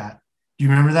something like that. Do you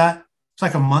remember that? It's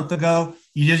like a month ago.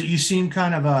 You seemed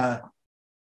kind of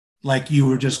like you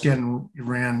were just getting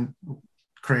ran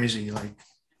crazy. Like,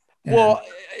 well,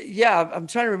 yeah, I'm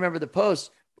trying to remember the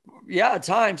post. Yeah, at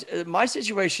times my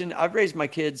situation, I've raised my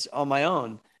kids on my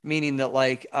own, meaning that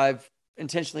like I've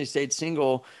intentionally stayed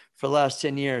single for the last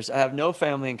 10 years. I have no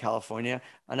family in California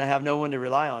and I have no one to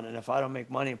rely on. And if I don't make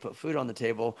money and put food on the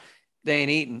table, they ain't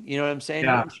eating. You know what I'm saying?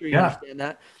 Yeah. I'm sure you understand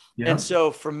that. Yeah. And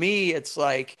so for me, it's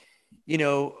like, you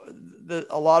know,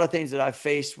 a lot of things that I've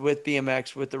faced with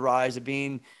BMX, with the rise of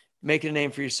making a name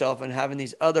for yourself and having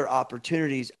these other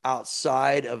opportunities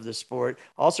outside of the sport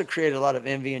also created a lot of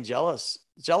envy and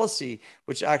jealousy,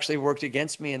 which actually worked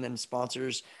against me. And then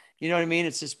sponsors, you know what I mean?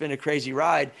 It's just been a crazy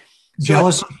ride.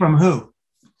 Jealousy from who?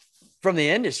 From the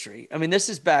industry. I mean, this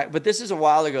is back, but this is a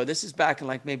while ago. This is back in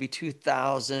like maybe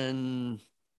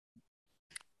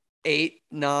 2008,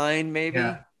 9, maybe.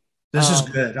 Yeah. This is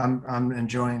good. I'm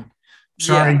enjoying.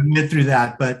 Sorry you went through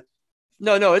that, but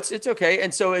no, it's okay.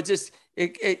 And so it just,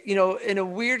 you know, in a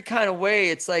weird kind of way,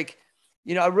 it's like,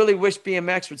 you know, I really wish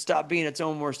BMX would stop being its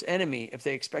own worst enemy if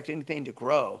they expect anything to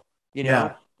grow, you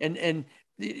know, and,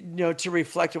 you know, to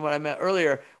reflect on what I meant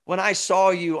earlier, when I saw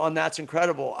you on That's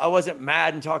Incredible, I wasn't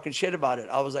mad and talking shit about it.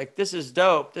 I was like, this is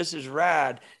dope. This is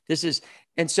rad.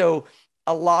 And so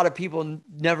a lot of people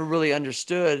never really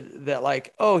understood that,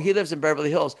 like, oh, he lives in Beverly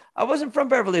Hills. I wasn't from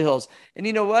Beverly Hills. And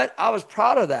you know what? I was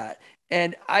proud of that.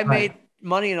 And I made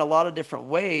money in a lot of different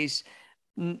ways.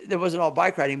 There wasn't all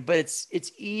bike riding, but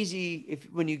it's easy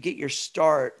when you get your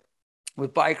start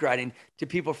with bike riding to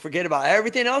people forget about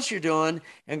everything else you're doing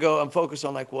and go and focus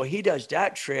on like, well, he does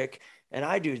that trick and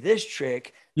I do this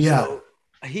trick. Yeah. So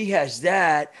he has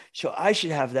that. So I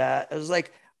should have that. I was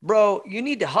like, bro, you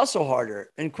need to hustle harder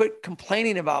and quit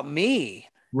complaining about me.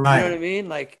 Right. You know what I mean?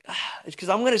 Like, it's because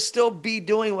I'm going to still be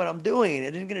doing what I'm doing.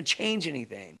 It isn't going to change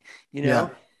anything, you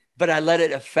know, but I let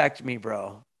it affect me,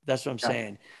 bro. That's what I'm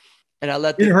saying. And I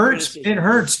let it hurts. It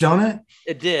hurts, don't it?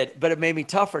 It did, but it made me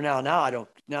tougher now. Now I don't,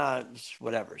 it's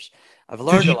whatever's. I've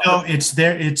learned a lot. You know, it's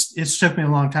there. It's took me a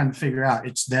long time to figure out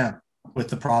it's them with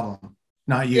the problem,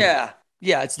 not you. Yeah.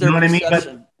 Yeah. It's their perception. What I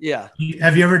mean? But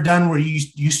have you ever done where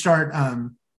you start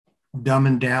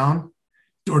dumbing down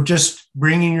or just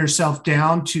bringing yourself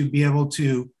down to be able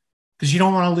to, because you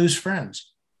don't want to lose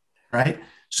friends, right?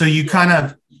 So you kind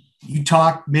of, you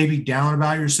talk maybe down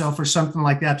about yourself or something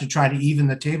like that to try to even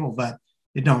the table, but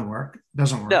it don't work. It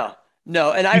doesn't work.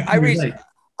 No. And I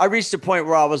reached a point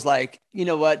where I was like, you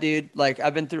know what, dude, like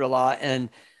I've been through a lot and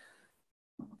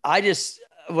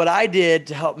what I did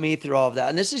to help me through all of that.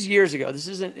 And this is years ago. This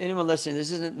isn't anyone listening.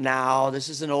 This isn't now. This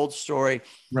is an old story.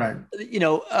 Right. You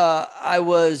know, I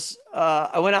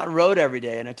went out and rode every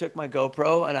day and I took my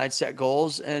GoPro and I'd set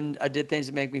goals and I did things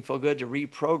that make me feel good to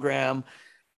reprogram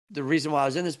the reason why I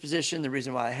was in this position, the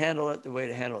reason why I handle it, the way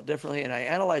to handle it differently. And I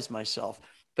analyzed myself,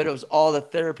 but it was all the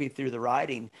therapy through the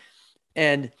riding.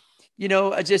 And, you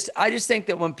know, I just think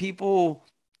that when people,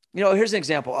 you know, here's an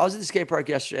example. I was at the skate park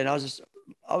yesterday and I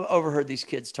overheard these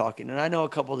kids talking and I know a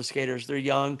couple of the skaters, they're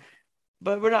young,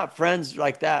 but we're not friends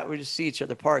like that. We just see each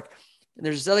other park. And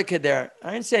there's this other kid there.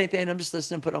 I didn't say anything. I'm just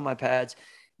listening, put on my pads.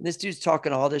 And this dude's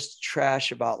talking all this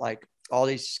trash about like all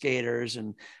these skaters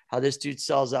and how this dude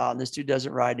sells out and this dude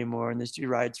doesn't ride anymore. And this dude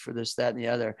rides for this, that, and the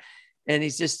other. And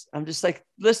I'm just like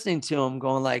listening to him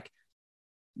going like,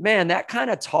 man, that kind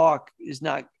of talk is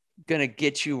not going to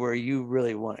get you where you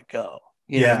really want to go.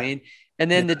 You know what I mean?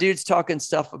 And then the dude's talking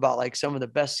stuff about like some of the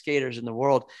best skaters in the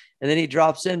world. And then he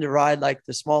drops in to ride like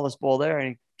the smallest bull there and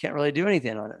he can't really do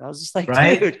anything on it. I was just like,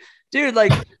 dude,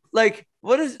 like,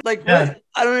 what is like, what?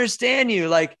 I don't understand you.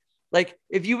 Like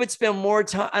if you would spend more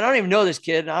time, I don't even know this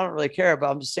kid and I don't really care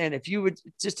about, I'm just saying, if you would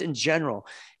just in general,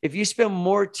 if you spend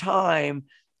more time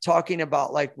talking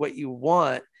about like what you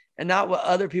want and not what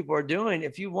other people are doing,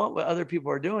 if you want what other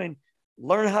people are doing,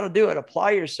 learn how to do it,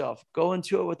 apply yourself, go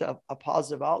into it with a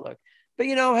positive outlook. But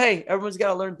you know, hey, everyone's got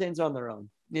to learn things on their own.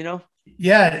 you know?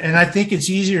 Yeah. And I think it's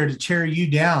easier to tear you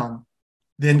down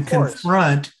than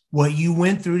confront what you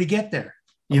went through to get there.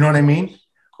 You know what I mean?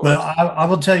 But I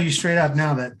will tell you straight up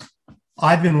now that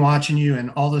I've been watching you and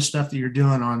all the stuff that you're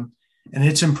doing on, and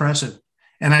it's impressive.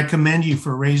 And I commend you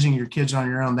for raising your kids on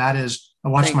your own. That is, I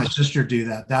watched my sister do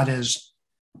that. That is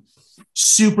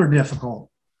super difficult,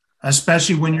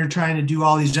 especially when you're trying to do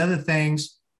all these other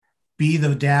things, be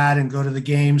the dad and go to the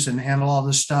games and handle all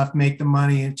this stuff, make the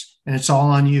money. And it's all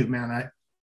on you, man.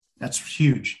 That's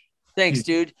huge. Thanks, huge.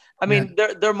 dude. I mean,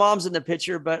 their mom's in the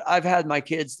picture, but I've had my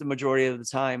kids the majority of the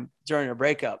time during a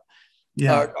breakup,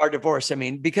 our divorce. I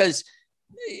mean, because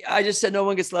I just said no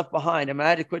one gets left behind. I mean, I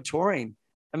had to quit touring.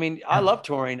 I mean, I love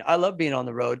touring. I love being on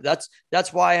the road. That's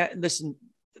why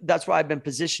that's why I've been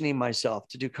positioning myself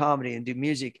to do comedy and do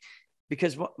music,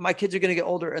 because my kids are going to get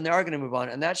older and they are going to move on.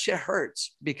 And that shit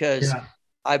hurts because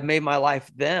I've made my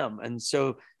life them. And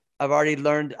so I've already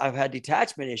learned I've had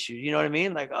detachment issues. You know what I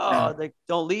mean? Like, they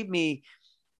don't leave me.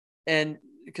 And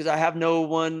because I have no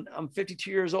one, I'm 52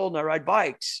 years old and I ride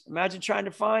bikes. Imagine trying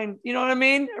to find, you know what I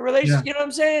mean? A relationship, you know what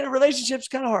I'm saying? A relationship's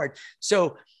kind of hard.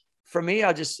 So for me,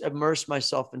 I just immerse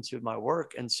myself into my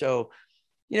work. And so,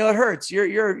 you know, it hurts.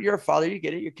 You're a father, you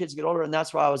get it. Your kids get older. And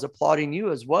that's why I was applauding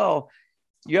you as well.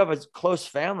 You have a close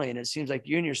family and it seems like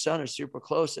you and your son are super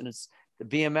close, and it's the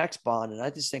BMX bond. And I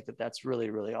just think that that's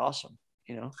really, really awesome.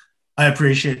 You know, I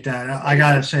appreciate that. I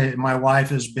got to say, my wife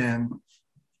has been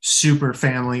super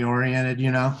family oriented, you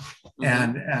know,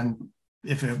 and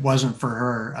if it wasn't for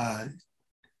her,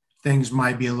 things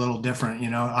might be a little different. You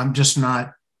know, I'm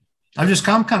kind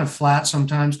of flat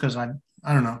sometimes because I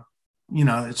don't know, you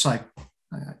know, it's like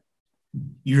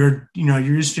you're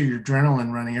used to your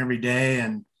adrenaline running every day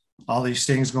and all these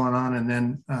things going on. And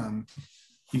then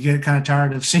you get kind of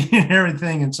tired of seeing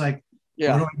everything. It's like,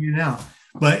 what do I do now?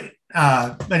 But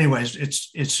anyways,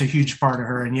 it's a huge part of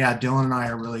her. And Dylan and I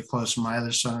are really close. My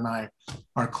other son and I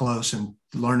are close and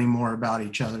learning more about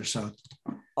each other. So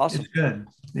awesome. It's good.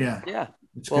 Yeah. Yeah.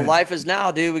 Well, life is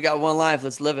now, dude. We got one life.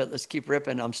 Let's live it. Let's keep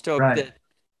ripping. I'm stoked that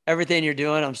everything you're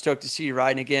doing. I'm stoked to see you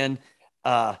riding again.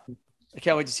 I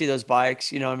can't wait to see those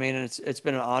bikes. You know what I mean? And it's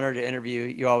been an honor to interview.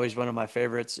 You're always one of my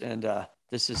favorites. And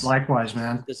this is likewise,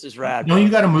 man. This is rad. You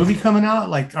got a movie coming out?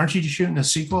 Like, aren't you shooting a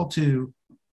sequel to?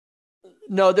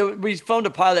 No, we filmed a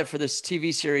pilot for this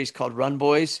TV series called Run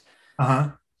Boys.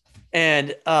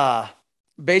 And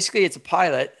basically it's a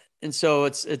pilot. And so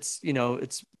it's, you know,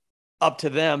 it's up to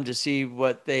them to see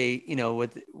what they, you know,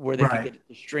 where they can get it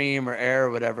to stream or air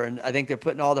or whatever. And I think they're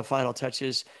putting all the final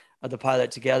touches of the pilot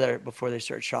together before they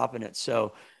start shopping it.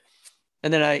 So,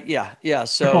 and then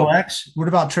So Triple X. What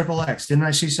about Triple X? Didn't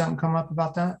I see something come up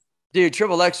about that? Dude,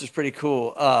 Triple X was pretty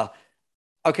cool.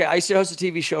 Okay, I used to host a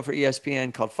TV show for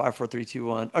ESPN called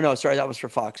 54321. Oh no, sorry, that was for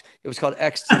Fox. It was called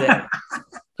X Today.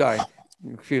 Sorry,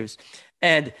 I'm confused.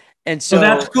 And so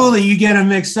that's cool that you get them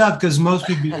mixed up, because most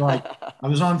people be like, I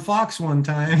was on Fox one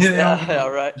time. You know? Yeah,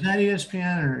 right. Is that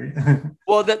ESPN or?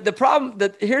 Well, the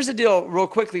problem here's the deal real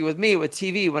quickly with me with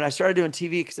TV. When I started doing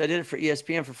TV, because I did it for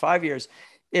ESPN for 5 years,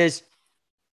 is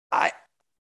I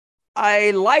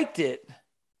liked it.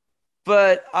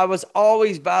 But I was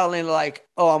always battling like,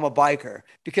 oh, I'm a biker.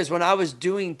 Because when I was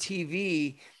doing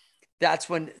TV, that's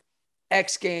when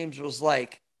X Games was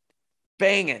like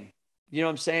banging. You know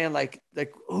what I'm saying? Like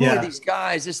who are these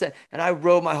guys? This, that. And I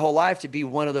rode my whole life to be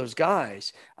one of those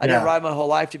guys. I didn't ride my whole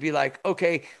life to be like,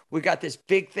 okay, we got this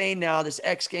big thing now, this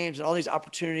X Games and all these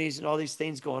opportunities and all these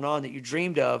things going on that you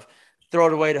dreamed of. Throw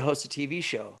it away to host a TV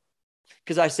show.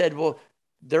 Because I said, well,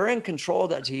 they're in control of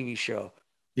that TV show.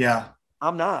 Yeah.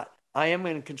 I'm not. I am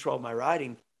in control of my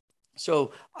riding.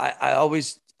 So I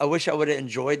wish I would have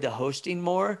enjoyed the hosting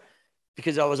more,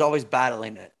 because I was always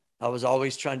battling it. I was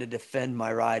always trying to defend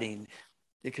my riding,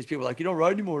 because people are like, you don't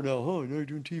ride anymore now, huh? Now you're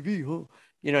doing TV, huh?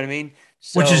 You know what I mean?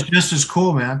 So, which is just as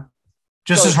cool, man.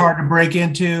 Just as hard to break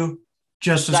into.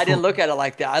 Just as I didn't look at it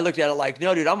like that. I looked at it like,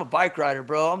 no, dude, I'm a bike rider,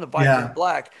 bro. I'm the biker in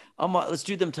black. Let's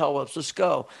do them tail whips. Let's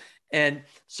go. And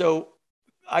so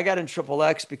I got in Triple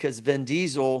X because Vin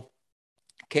Diesel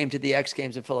came to the X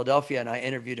Games in Philadelphia, and I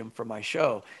interviewed him for my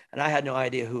show, and I had no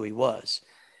idea who he was.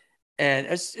 And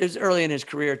it was early in his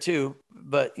career too,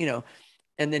 but you know,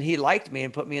 and then he liked me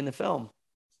and put me in the film.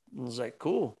 I was like,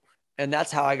 cool. And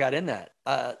that's how I got in that.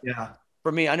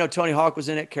 For me, I know Tony Hawk was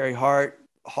in it, Carey Hart,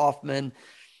 Hoffman,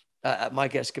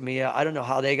 Mike Escamilla. I don't know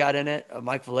how they got in it,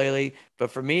 Mike Vallely, but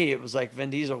for me, it was like Vin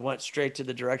Diesel went straight to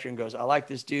the director and goes, I like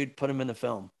this dude, put him in the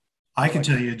film. I can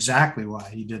tell you exactly why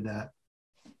he did that.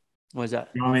 What is that?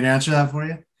 You want me to answer that for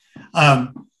you?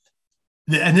 And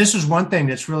this is one thing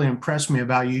that's really impressed me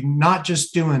about you, not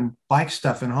just doing bike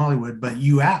stuff in Hollywood, but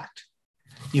you act.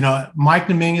 Mike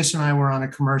Dominguez and I were on a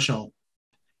commercial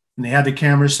and they had the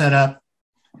camera set up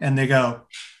and they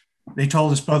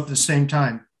told us both at the same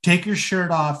time, take your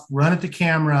shirt off, run at the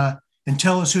camera and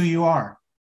tell us who you are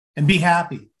and be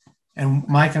happy. And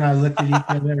Mike and I looked at each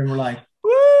other and we're like,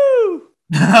 Woo!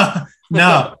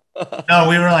 no,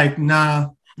 we were like,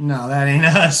 no, that ain't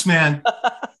us, man.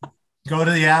 Go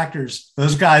to the actors.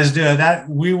 Those guys do that.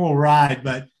 We will ride.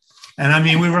 And I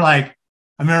mean, we were like,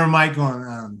 I remember Mike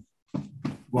going,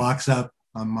 walks up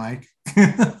on Mike.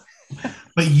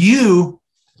 But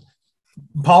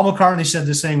Paul McCartney said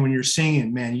this thing when you're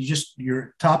singing, man,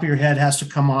 your top of your head has to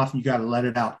come off and you got to let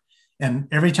it out. And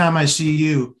every time I see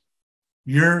you,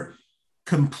 you're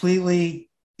completely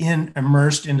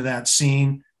immersed into that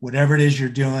scene, whatever it is you're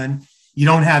doing. You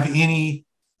don't have any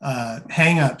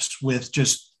hangups with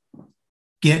just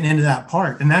getting into that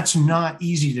part. And that's not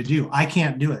easy to do. I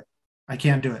can't do it. I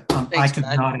could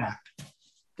not act.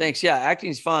 Thanks. Yeah.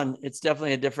 Acting's fun. It's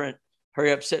definitely a different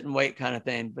hurry up, sit and wait kind of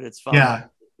thing, but it's fun. Yeah.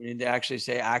 You need to actually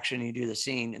say action. You do the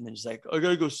scene and then it's like, I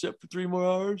gotta go sit for 3 more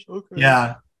hours. Okay.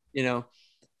 Yeah.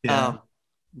 Yeah.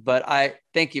 But I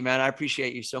thank you, man. I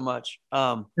appreciate you so much.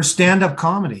 For stand-up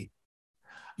comedy,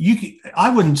 I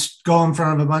wouldn't go in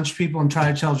front of a bunch of people and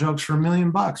try to tell jokes for $1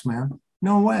 million, man.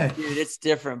 No way. Dude, it's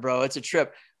different, bro. It's a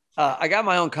trip. I got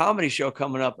my own comedy show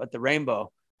coming up at the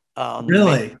Rainbow.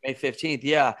 Really? May 15th.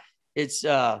 Yeah. It's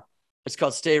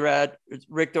called Stay Rad. It's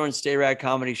Rick Thorne Stay Rad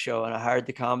comedy show. And I hired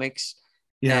the comics.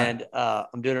 Yeah. And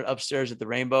I'm doing it upstairs at the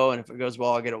Rainbow. And if it goes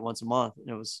well, I'll get it once a month. And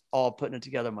it was all putting it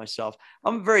together myself.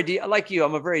 I'm a very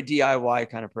DIY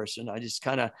kind of person.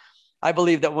 I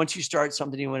believe that once you start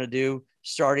something you want to do,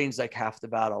 starting is like half the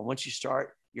battle. Once you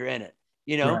start, you're in it.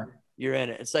 You're in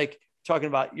it. It's like talking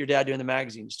about your dad doing the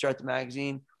magazine. You start the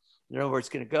magazine, you know where it's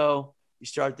going to go. You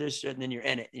start this and then you're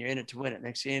in it. And you're in it to win it.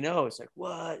 Next thing you know, it's like,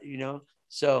 what,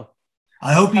 So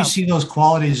I hope you see those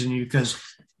qualities in you because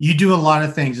you do a lot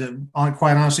of things that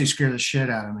quite honestly scare the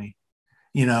shit out of me.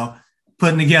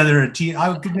 Putting together a team. I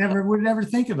would never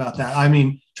think about that. I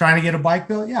mean, trying to get a bike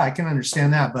built. Yeah, I can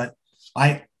understand that. But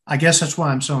I guess that's why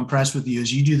I'm so impressed with you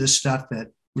is you do this stuff that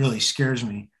really scares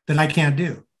me that I can't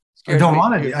do. I don't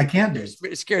want to do. I can't do.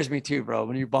 It scares me too, bro.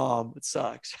 When you bomb, it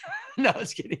sucks. No, I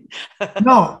was kidding.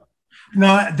 No,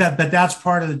 but that's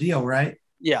part of the deal, right?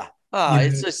 Yeah.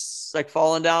 It's just like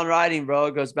falling down riding, bro.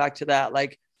 It goes back to that.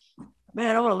 Like,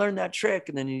 man, I want to learn that trick.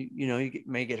 And then you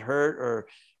may get hurt or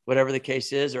whatever the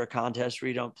case is, or a contest where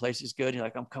you don't place as good. And you're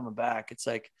like, I'm coming back. It's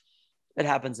like, it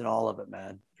happens in all of it,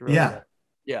 man. Really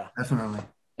yeah, definitely.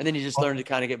 And then you just learn to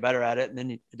kind of get better at it. And then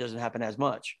it doesn't happen as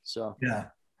much. So, yeah.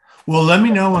 Well, let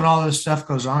me know when all this stuff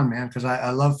goes on, man. Cause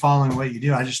I love following what you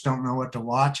do. I just don't know what to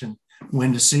watch and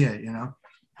when to see it,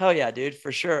 Hell yeah, dude,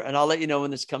 for sure. And I'll let you know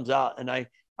when this comes out. And I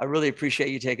really appreciate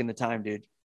you taking the time, dude.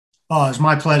 Oh, it's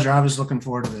my pleasure. I was looking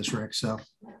forward to this, Rick. So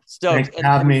stoked. Thanks for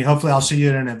having me. Hopefully I'll see you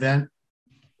at an event.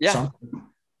 Yeah,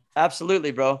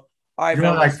 absolutely, bro. All right,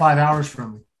 you're like 5 hours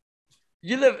from me.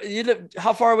 You live,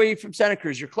 how far away from Santa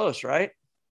Cruz? You're close, right?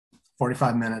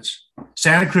 45 minutes.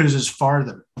 Santa Cruz is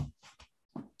farther.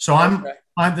 So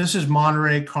this is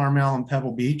Monterey, Carmel, and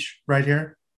Pebble Beach right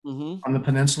here on the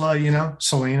peninsula,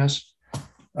 Salinas.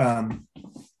 And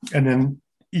then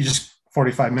you just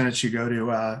 45 minutes, you go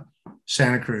to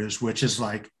Santa Cruz, which is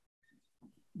like,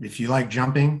 if you like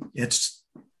jumping, it's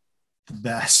the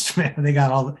best, man. They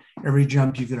got every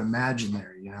jump you could imagine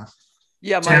there,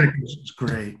 Yeah. Santa Cruz is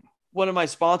great. One of my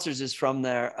sponsors is from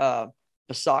there, a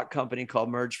sock company called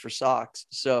Merge for Socks.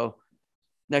 So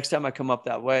next time I come up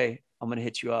that way, I'm going to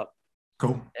hit you up.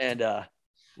 Cool. And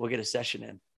we'll get a session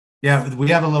in. Yeah. We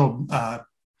have a little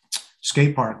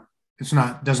skate park.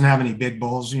 Doesn't have any big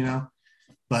bowls,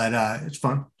 but it's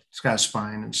fun. It's got a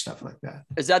spine and stuff like that.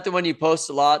 Is that the one you post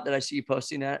a lot that I see you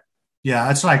posting that? Yeah.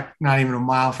 It's like not even a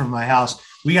mile from my house.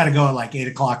 We got to go at like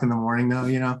 8:00 in the morning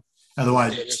though,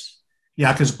 otherwise,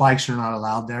 because bikes are not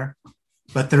allowed there,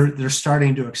 but they're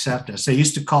starting to accept us. They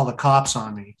used to call the cops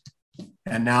on me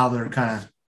and now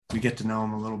we get to know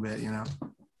them a little bit,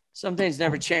 Some things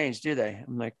never change, do they?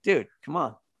 I'm like, dude, come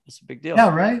on. It's a big deal.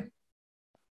 Yeah. Right.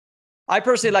 I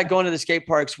personally like going to the skate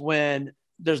parks when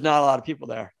there's not a lot of people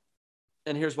there.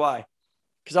 And here's why.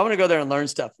 Because I want to go there and learn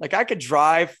stuff. Like I could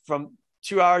drive from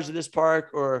 2 hours to this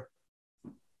park or,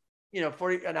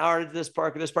 an hour to this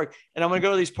park or this park. And I'm going to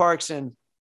go to these parks and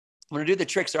I'm going to do the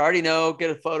tricks I already know, get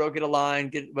a photo, get a line,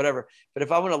 get whatever. But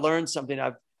if I want to learn something,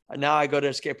 now I go to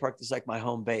a skate park that's like my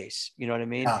home base. You know what I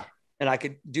mean? Yeah. And I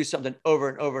could do something over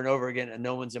and over and over again and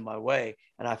no one's in my way.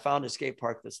 And I found a skate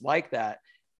park that's like that.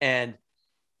 And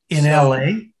in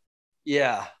LA?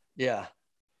 Yeah. Yeah.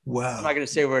 Wow. I'm not going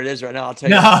to say where it is right now. I'll tell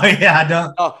you. No, yeah,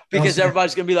 don't. Oh, because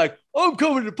everybody's going to be like, I'm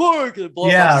coming to the park. And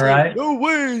Yeah, right. No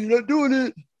way, you're not doing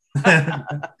it.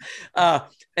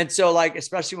 And so, like,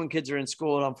 especially when kids are in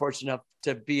school and I'm fortunate enough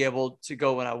to be able to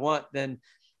go when I want, then,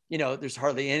 you know, there's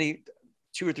hardly any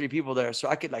 2 or 3 people there. So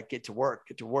I could like get to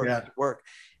work.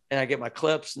 And I get my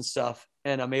clips and stuff.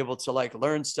 And I'm able to like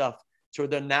learn stuff. So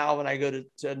then now when I go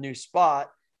to a new spot,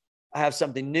 I have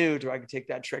something new to where I can take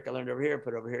that trick I learned over here,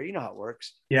 put it over here. You know how it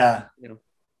works. Yeah. You know,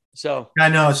 so I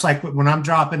know it's like when I'm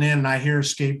dropping in and I hear a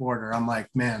skateboarder, I'm like,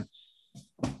 man,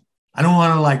 I don't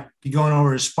want to like be going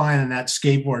over his spine and that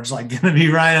skateboard's like going to be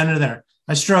right under there.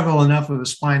 I struggle enough with the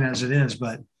spine as it is,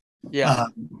 but yeah,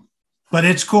 but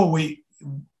it's cool. We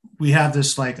have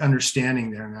this like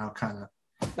understanding there now, kind of.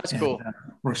 That's cool.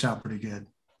 Works out pretty good.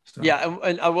 So. Yeah.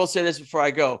 And I will say this before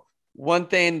I go. One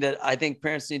thing that I think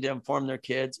parents need to inform their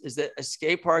kids is that a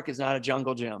skate park is not a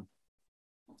jungle gym.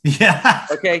 Yeah.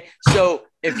 Okay. So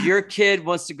if your kid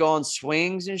wants to go on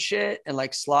swings and shit and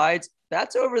like slides,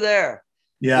 that's over there.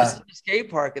 Yeah. This is a skate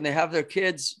park and they have their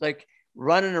kids like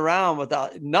running around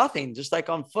without nothing, just like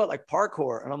on foot, like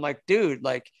parkour. And I'm like, dude,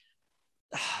 like,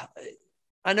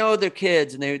 I know they're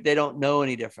kids and they don't know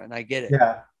any different. I get it.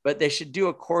 Yeah. But they should do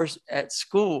a course at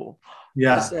school.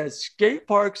 Yeah. That says skate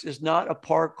parks is not a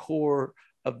parkour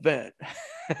event.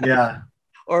 Yeah.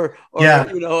 or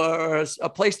yeah. You know, or a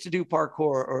place to do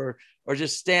parkour or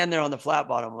just stand there on the flat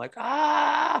bottom like,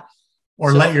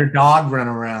 or let your dog run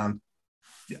around.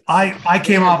 I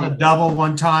came off a double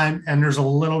one time and there's a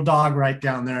little dog right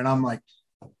down there and I'm like,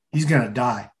 he's going to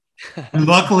die.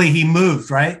 Luckily he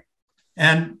moved, right?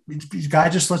 And this guy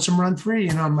just lets him run free.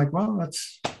 You know, I'm like, well,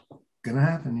 that's going to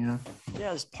happen, you know?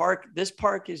 Yeah. This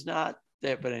park is not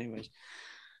there, but anyways,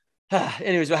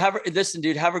 well, listen,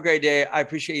 dude, have a great day. I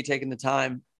appreciate you taking the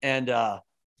time and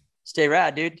stay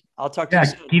rad, dude. I'll talk to you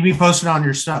soon. Keep me posted on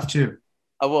your stuff too.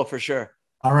 I will for sure.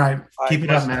 All right. Keep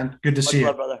it up, man. Good to see you.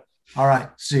 Love, brother. All right.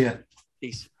 See you.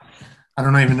 Peace. I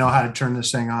don't even know how to turn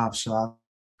this thing off. So I'll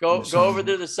go over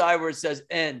to the side where it says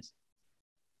end.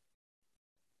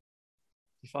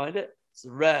 You find it? It's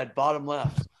the red, bottom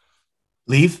left.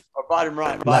 Leave? Or bottom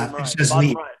right. Bottom right. It says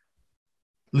leave. Right.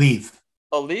 Leave.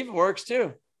 Oh, leave works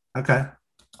too. Okay.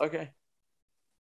 Okay.